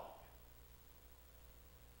dog.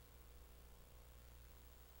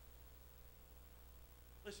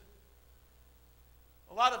 Listen,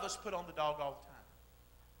 a lot of us put on the dog all the time.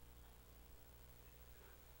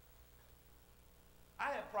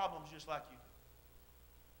 I have problems just like you do.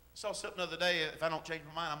 I saw something the other day, if I don't change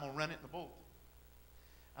my mind, I'm going to run it in the bulletin,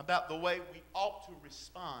 about the way we ought to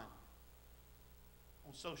respond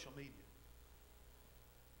on social media.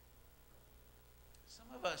 Some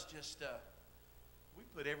of us just, we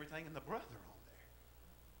put everything in the brother on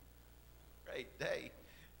there. Great day.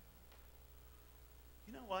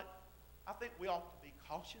 You know what? I think we ought to be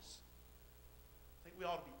cautious. I think we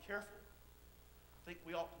ought to be careful. I think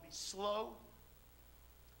we ought to be slow.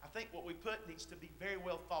 I think what we put needs to be very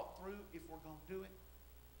well thought through if we're going to do it.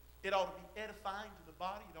 It ought to be edifying to the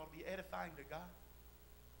body. It ought to be edifying to God.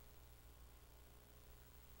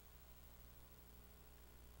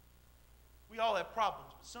 We all have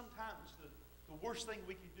problems, but sometimes the worst thing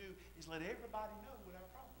we can do is let everybody know what our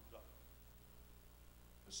problems are.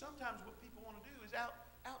 But sometimes what people want to do is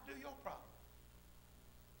outdo your problem.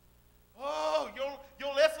 Oh,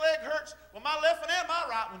 your left leg hurts. Well, my left one and my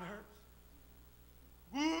right one hurts.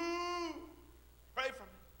 Woo! Pray for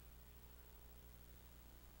me.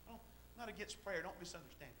 I'm not against prayer. Don't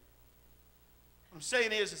misunderstand me. What I'm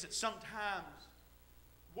saying is that sometimes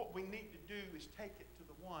what we need to do is take it to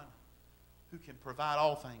the one who can provide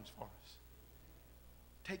all things for us.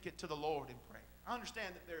 take it to the Lord in prayer. I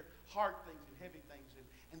understand that there are hard things and heavy things,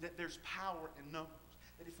 and that there's power in numbers.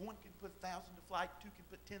 That if one can put 1,000 to flight, two can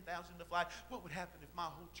put 10,000 to flight, what would happen if my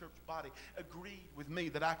whole church body agreed with me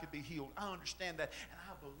that I could be healed? I understand that, and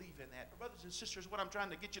I believe in that. But brothers and sisters, what I'm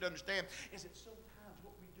trying to get you to understand is that sometimes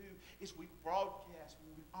what we do is we broadcast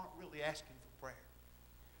when we aren't really asking for prayer.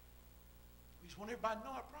 We just want everybody to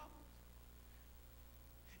know our problems.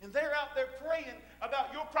 And they're out there praying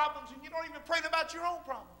about your problems, and you don't even pray about your own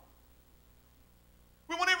problems.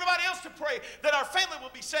 We want everybody else to pray that our family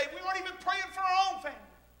will be saved. We aren't even praying for our own family.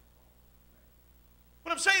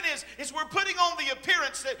 What I'm saying is we're putting on the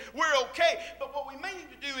appearance that we're okay, but what we may need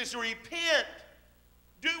to do is repent.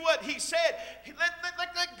 Do what he said.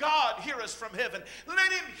 Let God hear us from heaven.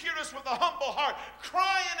 Let him hear us with a humble heart,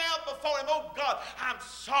 crying out before him, oh God, I'm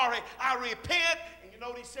sorry, I repent. And you know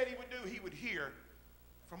what he said he would do? He would hear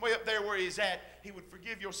from way up there where he's at. He would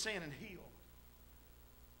forgive your sin and heal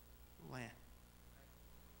the land.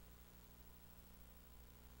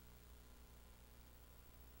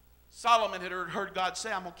 Solomon had heard God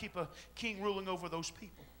say, I'm going to keep a king ruling over those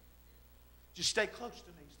people. Just stay close to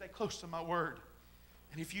me. Stay close to my word.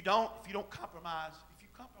 And if you don't compromise, you're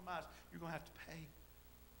going to have to pay.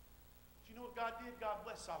 Do you know what God did? God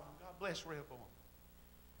blessed Solomon. God blessed Rehoboam.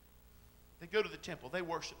 They go to the temple. They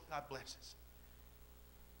worship. God blesses.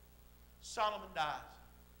 Solomon dies.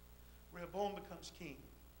 Rehoboam becomes king.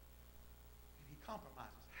 And he compromises.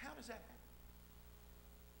 How does that happen?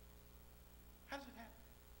 How does it happen?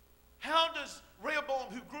 How does Rehoboam,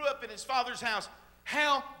 who grew up in his father's house,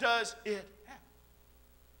 how does it happen?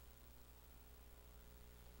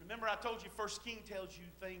 Remember I told you 1 King tells you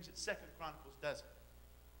things that 2 Chronicles doesn't.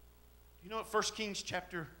 Do you know what 1 Kings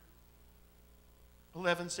chapter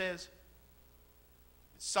 11 says?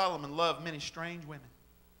 That Solomon loved many strange women.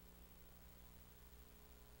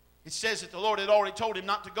 It says that the Lord had already told him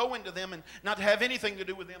not to go into them and not to have anything to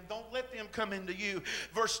do with them. Don't let them come into you.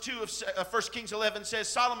 Verse 2 of 1 Kings 11 says,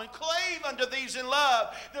 Solomon clave unto these in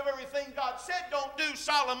love. The very thing God said don't do,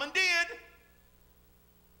 Solomon did.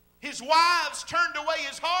 His wives turned away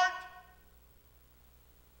his heart.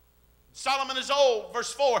 Solomon is old.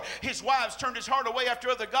 Verse 4, his wives turned his heart away after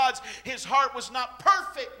other gods. His heart was not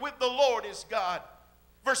perfect with the Lord his God.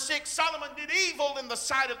 Verse 6, Solomon did evil in the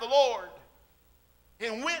sight of the Lord,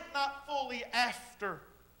 and went not fully after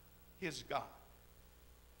his God.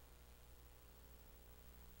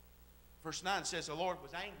 Verse 9 says the Lord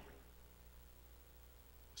was angry with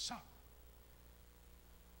Solomon.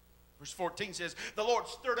 Verse 14 says the Lord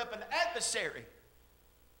stirred up an adversary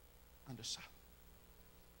unto Solomon.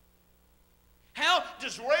 How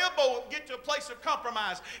does Rehoboam get to a place of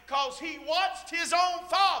compromise? Because he watched his own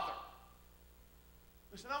father.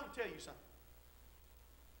 Listen, I'm going to tell you something.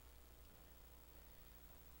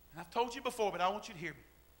 And I've told you before, but I want you to hear me.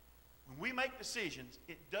 When we make decisions,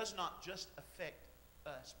 it does not just affect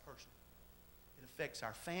us personally. It affects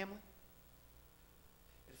our family.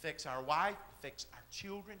 It affects our wife. It affects our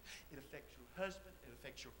children. It affects your husband. It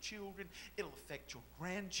affects your children. It'll affect your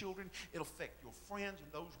grandchildren. It'll affect your friends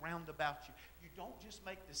and those round about you. You don't just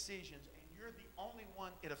make decisions and you're the only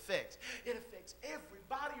one it affects. It affects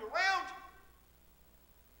everybody around you.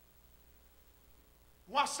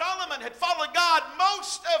 While Solomon had followed God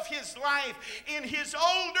most of his life, in his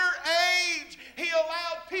older age, he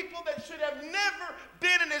allowed people that should have never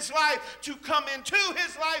been in his life to come into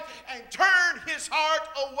his life and turn his heart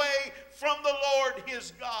away from the Lord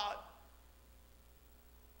his God.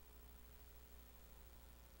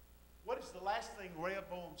 What is the last thing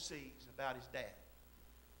Rehoboam sees about his dad?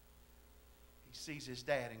 He sees his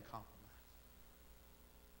dad in compromise.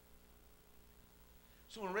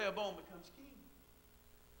 So when Rehoboam becomes king,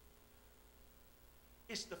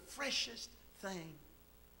 it's the freshest thing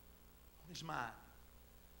on his mind.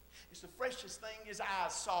 It's the freshest thing his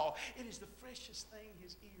eyes saw. It is the freshest thing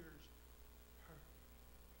his ears heard.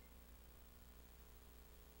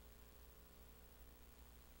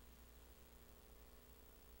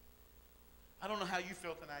 I don't know how you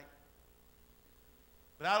feel tonight,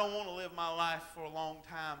 but I don't want to live my life for a long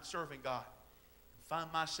time serving God and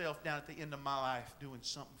find myself down at the end of my life doing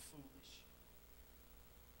something foolish.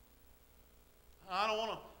 I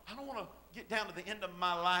don't want to get down to the end of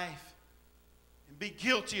my life and be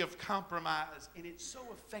guilty of compromise. And it's so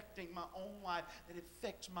affecting my own life that it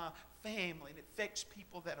affects my family and it affects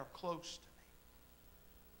people that are close to me.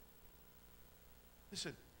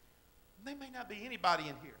 Listen, there may not be anybody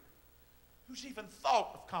in here who's even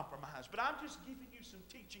thought of compromise. But I'm just giving you some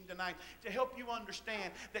teaching tonight to help you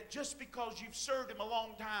understand that just because you've served him a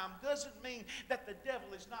long time doesn't mean that the devil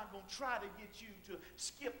is not going to try to get you to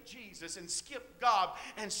skip Jesus and skip God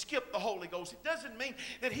and skip the Holy Ghost. It doesn't mean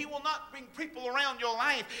that he will not bring people around your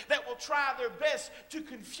life that will try their best to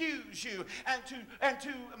confuse you and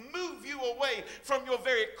to move you away from your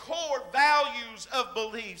very core values of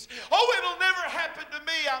beliefs. Oh, it'll never happen to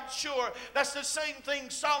me, I'm sure. That's the same thing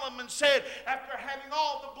Solomon said after having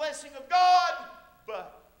all the blessing of God,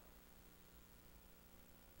 but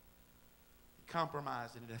he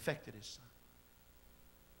compromised and it affected his son.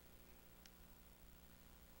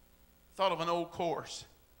 Thought of an old chorus.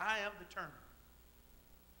 I am determined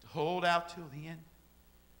to hold out till the end.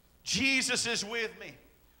 Jesus is with me.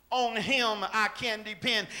 On him I can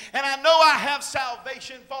depend. And I know I have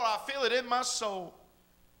salvation, for I feel it in my soul.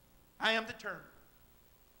 I am determined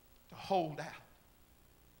to hold out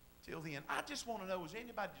till the end. I just want to know, is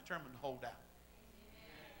anybody determined to hold out?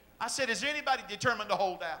 I said, is anybody determined to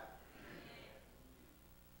hold out?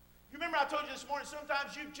 You remember I told you this morning,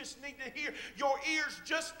 sometimes you just need to hear, your ears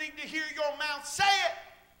just need to hear your mouth say it.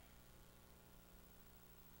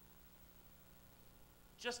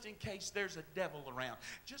 Just in case there's a devil around.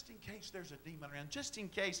 Just in case there's a demon around. Just in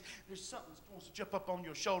case there's something that wants to jump up on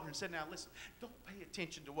your shoulder and say, now listen, don't pay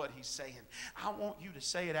attention to what he's saying. I want you to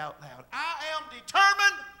say it out loud. I am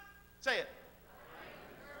determined, say it,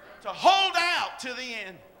 to hold out to the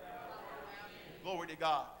end. Glory to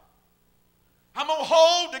God. I'm going to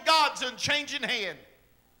hold to God's unchanging hand.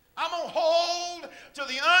 I'm going to hold to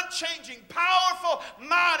the unchanging, powerful,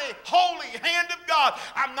 mighty, holy hand of God.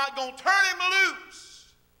 I'm not going to turn him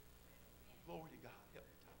loose. Glory to God. Help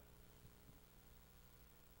me,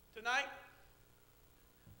 tonight,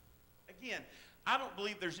 again, I don't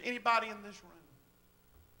believe there's anybody in this room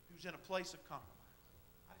who's in a place of compromise.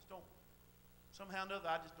 I just don't. Somehow or another,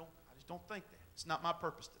 I just don't think that. It's not my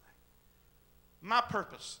purpose today. My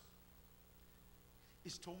purpose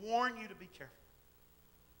is to warn you to be careful.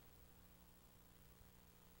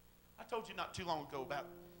 I told you not too long ago about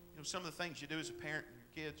some of the things you do as a parent when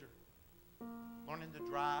your kids are learning to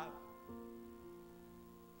drive.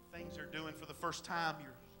 Things they're doing for the first time,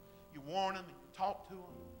 you warn them and you talk to them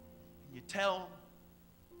and you tell them,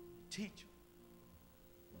 you teach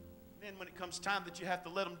them. And then when it comes time that you have to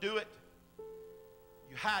let them do it,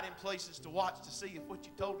 you hide in places to watch to see if what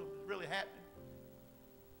you told them is really happening.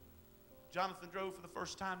 Jonathan drove for the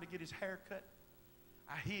first time to get his hair cut.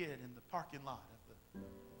 I hid in the parking lot of the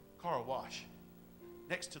car wash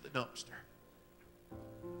next to the dumpster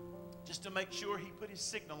just to make sure he put his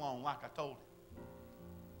signal on like I told him.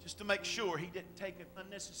 Just to make sure he didn't take an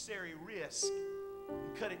unnecessary risk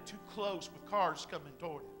and cut it too close with cars coming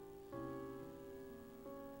toward him.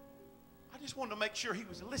 I just wanted to make sure he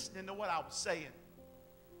was listening to what I was saying.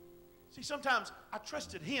 See, sometimes I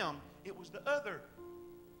trusted him. It was the other,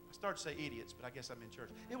 I started to say idiots, but I guess I'm in church.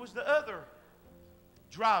 It was the other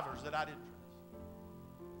drivers that I didn't trust.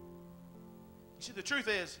 You see, the truth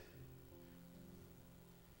is,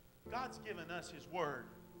 God's given us his word.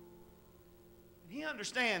 And he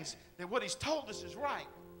understands that what he's told us is right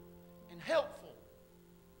and helpful.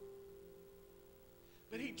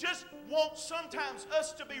 But he just wants sometimes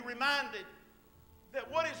us to be reminded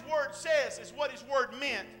that what his word says is what his word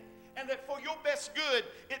meant. And that for your best good,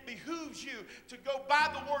 it behooves you to go by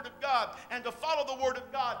the word of God and to follow the word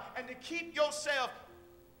of God and to keep yourself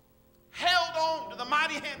held on to the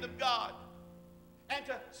mighty hand of God and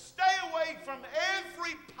to stay away from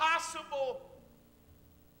every possible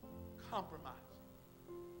compromise.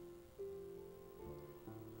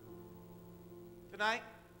 Tonight,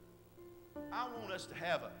 I want us to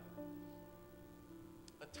have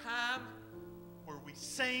a time where we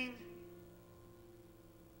sing,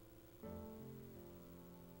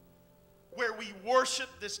 where we worship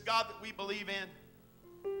this God that we believe in,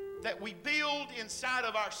 that we build inside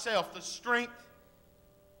of ourselves the strength,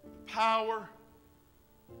 the power,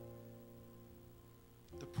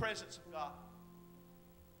 the presence of God.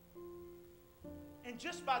 And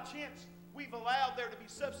just by chance, we've allowed there to be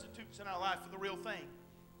substitutes in our life for the real thing.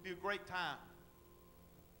 It'd be a great time.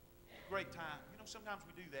 Great time. Sometimes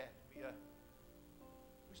we do that.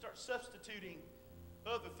 We start substituting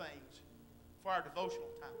other things for our devotional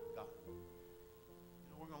time with God.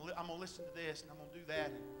 I'm going to listen to this and I'm going to do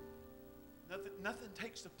that. And nothing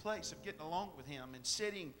takes the place of getting along with him and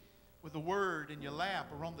sitting with the word in your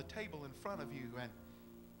lap or on the table in front of you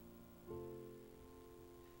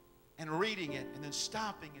and reading it and then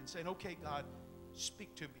stopping and saying, okay, God,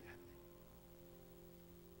 speak to me.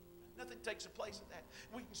 Nothing takes the place of that.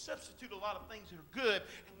 We can substitute a lot of things that are good,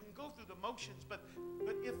 and we can go through the motions, but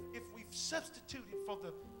if we've substituted for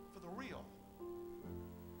the real,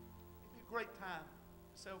 it'd be a great time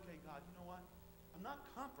to say, okay, God, you know what? I'm not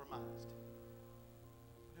compromised.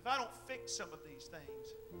 But if I don't fix some of these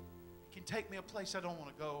things, it can take me a place I don't want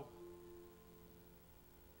to go.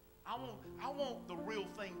 I want the real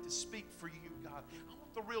thing to speak for you, God. I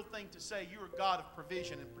want the real thing to say you're a God of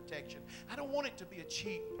provision and protection. I don't want it to be a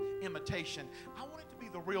cheap imitation. I want it to be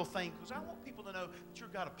the real thing, because I want people to know that you're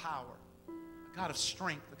a God of power, a God of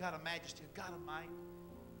strength, a God of majesty, a God of might.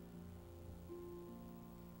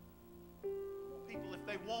 I want people, if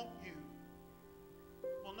they want you,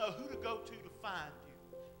 will know who to go to find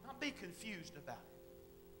you. Not be confused about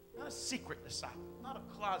it. Not a secret disciple, not a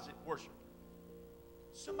closet worshiper.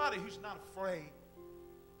 Somebody who's not afraid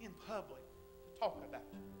in public to talk about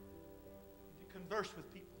you, to converse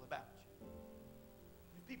with people about you.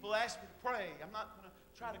 If people ask me to pray, I'm not going to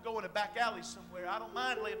try to go in a back alley somewhere. I don't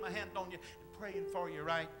mind laying my hand on you and praying for you,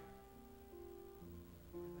 right?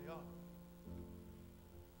 There they are.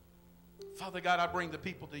 Father God, I bring the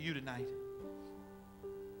people to you tonight.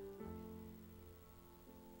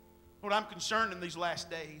 Lord, I'm concerned in these last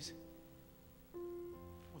days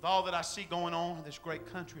with all that I see going on in this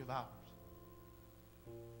great country of ours.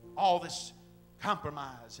 All this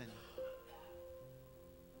compromise and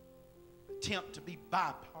attempt to be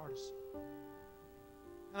bipartisan.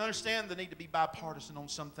 I understand the need to be bipartisan on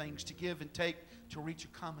some things, to give and take to reach a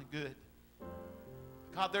common good.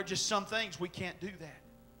 God, there are just some things we can't do that.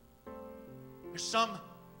 There's some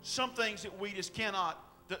things that we just cannot.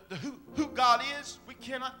 Who God is, we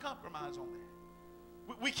cannot compromise on that.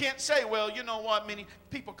 We can't say, well, you know what, many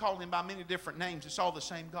people call him by many different names. It's all the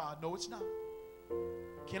same God. No, it's not.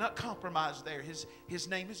 Cannot compromise there. His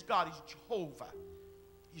name is God. He's Jehovah.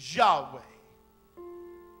 He's Yahweh.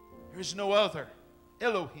 There is no other.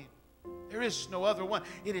 Elohim. There is no other one.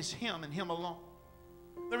 It is Him and Him alone.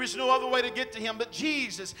 There is no other way to get to Him but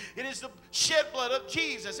Jesus. It is the shed blood of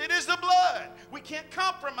Jesus. It is the blood. We can't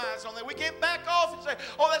compromise on that. We can't back off and say,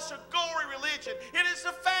 oh, that's a gory religion. It is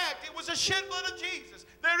the fact. It was the shed blood of Jesus.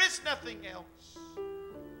 There is nothing else.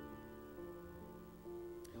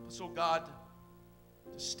 Help us, oh God, to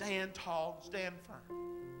stand tall, stand firm.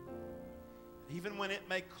 Even when it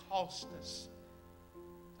may cost us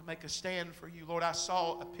to make a stand for you. Lord, I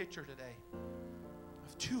saw a picture today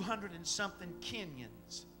of 200 and something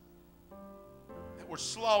Kenyans that were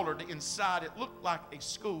slaughtered inside. It looked like a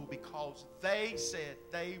school because they said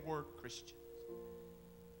they were Christians.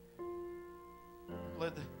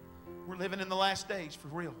 We're living in the last days, for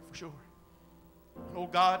real, for sure. And oh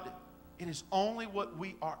God, it is only what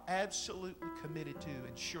we are absolutely committed to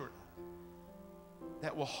and sure of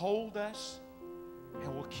that will hold us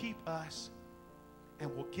and will keep us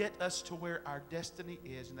and will get us to where our destiny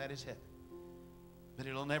is, and that is heaven. But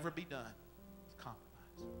it'll never be done with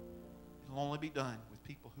compromise. It'll only be done with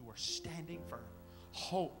people who are standing firm,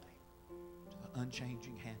 holding to the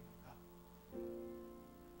unchanging hand of God.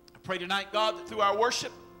 I pray tonight, God, that through our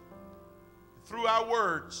worship, through our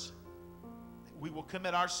words, that we will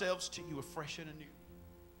commit ourselves to you afresh and anew.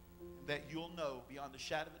 And that you'll know beyond a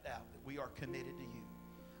shadow of a doubt that we are committed to you.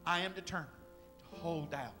 I am determined to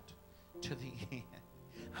hold out to the end.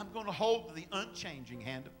 I'm going to hold to the unchanging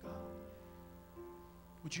hand of God.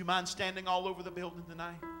 Would you mind standing all over the building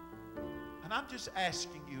tonight? And I'm just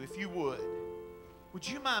asking you, if you would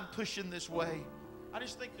you mind pushing this way? I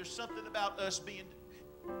just think there's something about us being...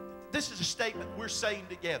 This is a statement we're saying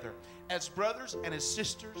together as brothers and as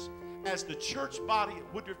sisters, as the church body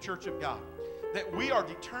at Woodruff Church of God, that we are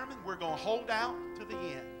determined we're going to hold out to the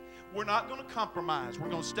end. We're not going to compromise. We're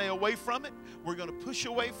going to stay away from it. We're going to push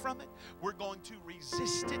away from it. We're going to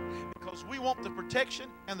resist it because we want the protection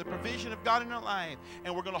and the provision of God in our life.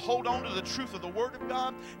 And we're going to hold on to the truth of the Word of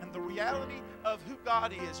God and the reality of who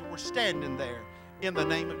God is. And we're standing there in the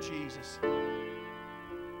name of Jesus.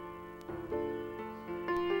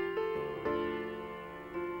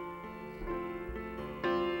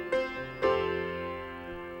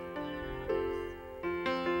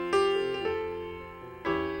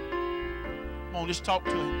 Just talk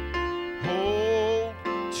to him. Hold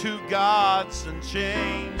to God's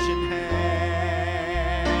unchanging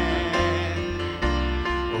hand.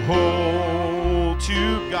 Hold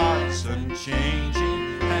to God's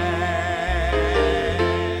unchanging hand.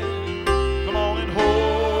 Come on and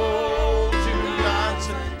hold to God's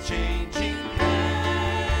unchanging hand.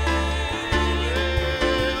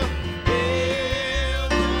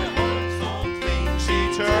 Build your hopes on things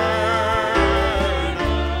eternal.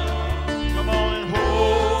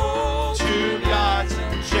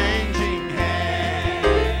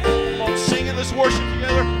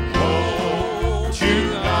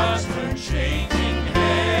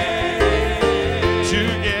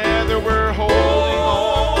 Together we're holding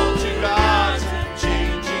on to God's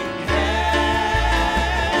unchanging hand.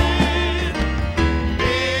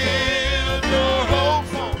 Build your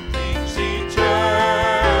hopes on things eternal.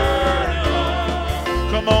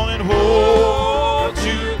 Come on and hold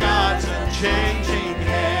to God's unchanging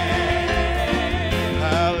hand.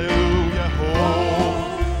 Hallelujah.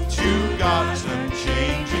 Hold to God's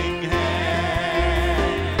unchanging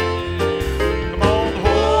hand. Come on,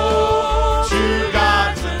 hold to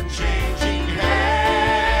God's unchanging hand.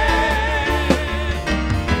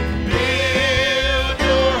 Build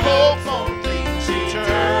your hope on things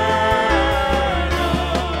eternal.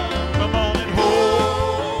 Come on and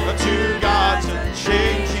hold to God's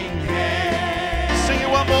unchanging hand. Sing it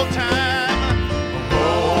one more time.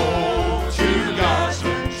 Hold to God's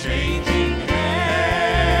unchanging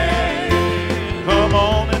hand. Come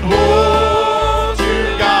on and hold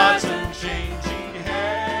to God's unchanging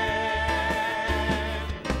hand.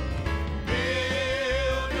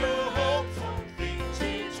 Build your hopes on things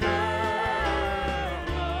eternal.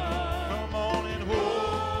 Come on and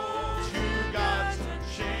hold to God's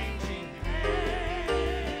unchanging hand.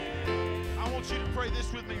 I want you to pray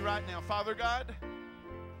this with me right now. Father God,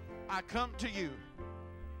 I come to you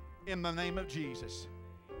in the name of Jesus.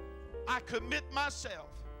 I commit myself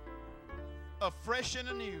afresh and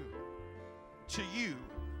anew to you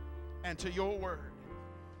and to your word.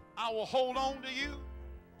 I will hold on to you.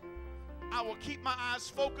 I will keep my eyes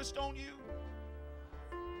focused on you.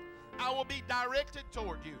 I will be directed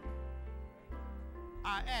toward you.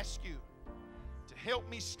 I ask you to help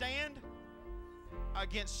me stand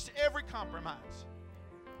against every compromise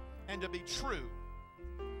and to be true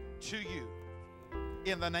to you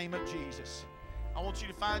in the name of Jesus. I want you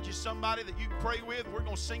to find you somebody that you can pray with. We're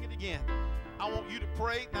going to sing it again. I want you to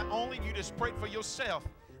pray. Not only you just pray for yourself,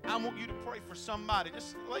 I want you to pray for somebody.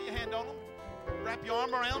 Just lay your hand on them, wrap your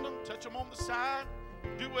arm around them, touch them on the side,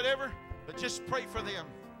 do whatever, but just pray for them.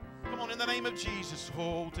 Come on, in the name of Jesus.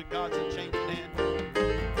 Hold to God's unchanging hand.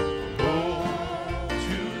 Hold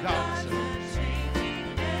to God's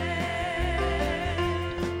unchanging hand.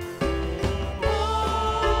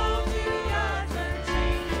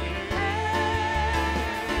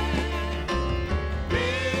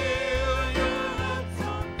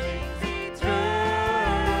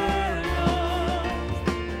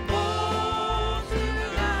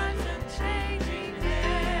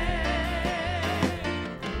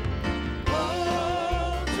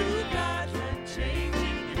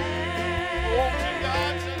 Changing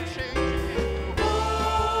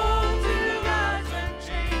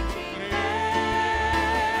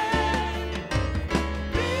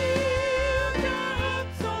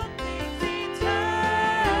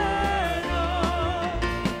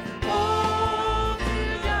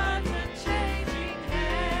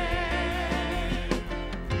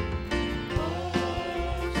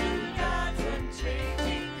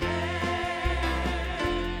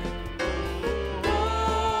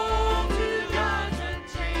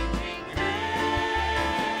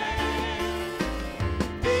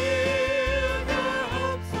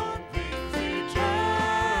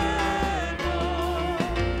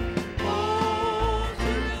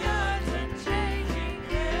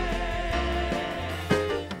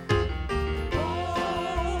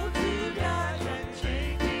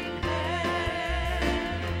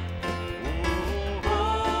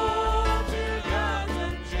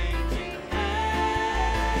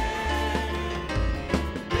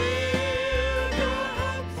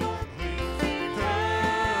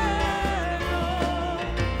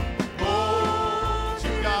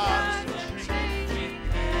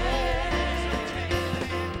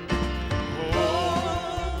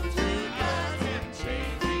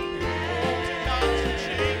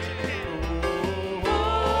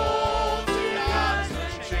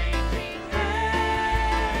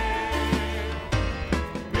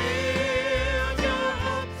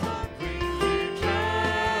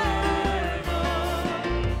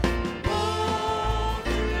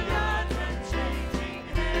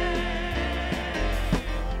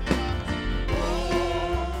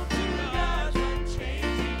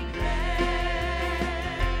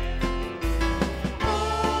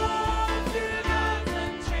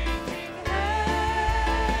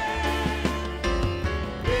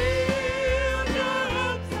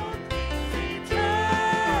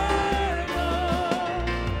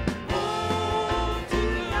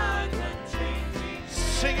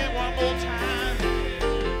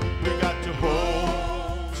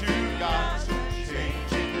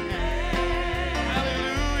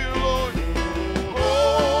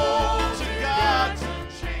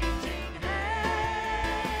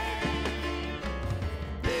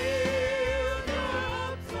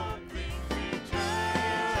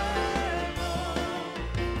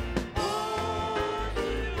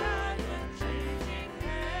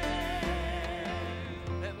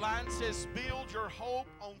says, build your hope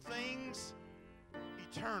on things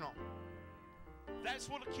eternal. That's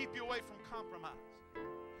what will keep you away from compromise.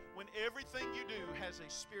 When everything you do has a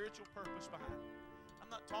spiritual purpose behind it. I'm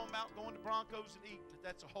not talking about going to Broncos and eating.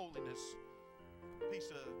 That's a holiness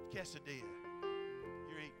piece of quesadilla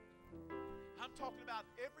you're eating. I'm talking about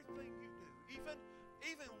everything you do.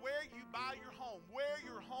 Even where you buy your home, where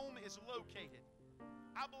your home is located.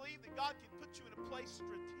 I believe that God can put you in a place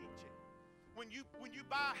strategic. When you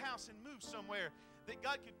buy a house and move somewhere, that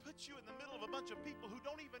God could put you in the middle of a bunch of people who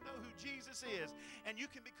don't even know who Jesus is, and you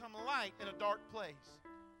can become light in a dark place.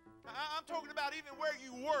 I'm talking about even where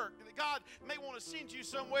you work. That God may want to send you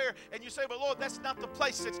somewhere, and you say, but Lord, that's not the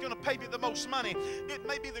place that's going to pay me the most money. It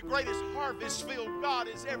may be the greatest harvest field God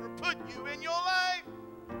has ever put you in your life.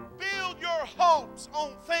 Build your hopes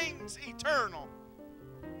on things eternal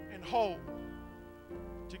and hold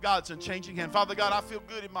to God's unchanging hand. Father God, I feel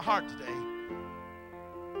good in my heart today.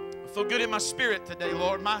 I feel good in my spirit today,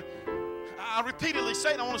 Lord. I repeatedly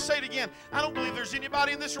say it, and I want to say it again. I don't believe there's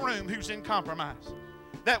anybody in this room who's in compromise.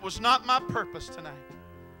 That was not my purpose tonight.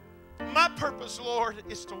 My purpose, Lord,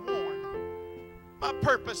 is to warn. My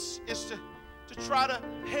purpose is to try to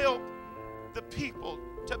help the people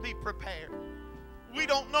to be prepared. We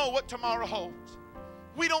don't know what tomorrow holds.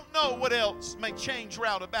 We don't know what else may change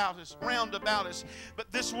round about us.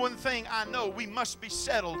 But this one thing I know, we must be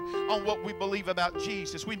settled on what we believe about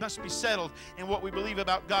Jesus. We must be settled in what we believe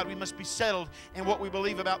about God. We must be settled in what we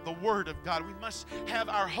believe about the Word of God. We must have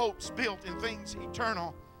our hopes built in things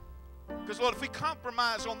eternal. Because, Lord, if we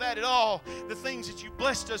compromise on that at all, the things that you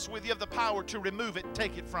blessed us with, you have the power to remove it and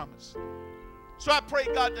take it from us. So I pray,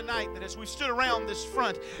 God, tonight that as we stood around this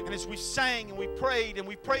front and as we sang and we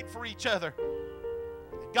prayed for each other,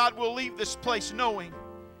 God, will leave this place knowing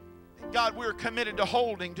that, God, we're committed to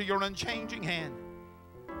holding to your unchanging hand.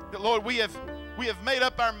 That, Lord, we have made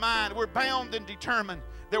up our mind. We're bound and determined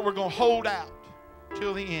that we're going to hold out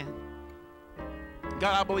till the end.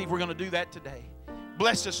 God, I believe we're going to do that today.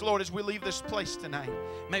 Bless us, Lord, as we leave this place tonight.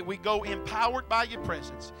 May we go empowered by your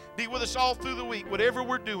presence. Be with us all through the week, whatever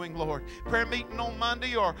we're doing, Lord. Prayer meeting on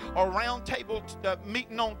Monday or round table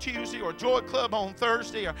meeting on Tuesday or Joy Club on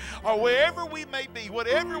Thursday or wherever we may be,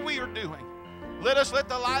 whatever we are doing. Let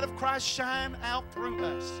the light of Christ shine out through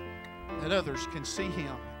us that others can see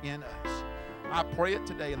him in us. I pray it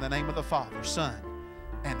today in the name of the Father, Son,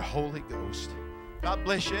 and Holy Ghost. God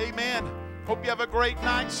bless you. Amen. Hope you have a great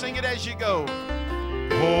night. Sing it as you go.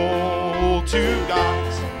 Hold to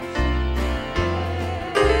God's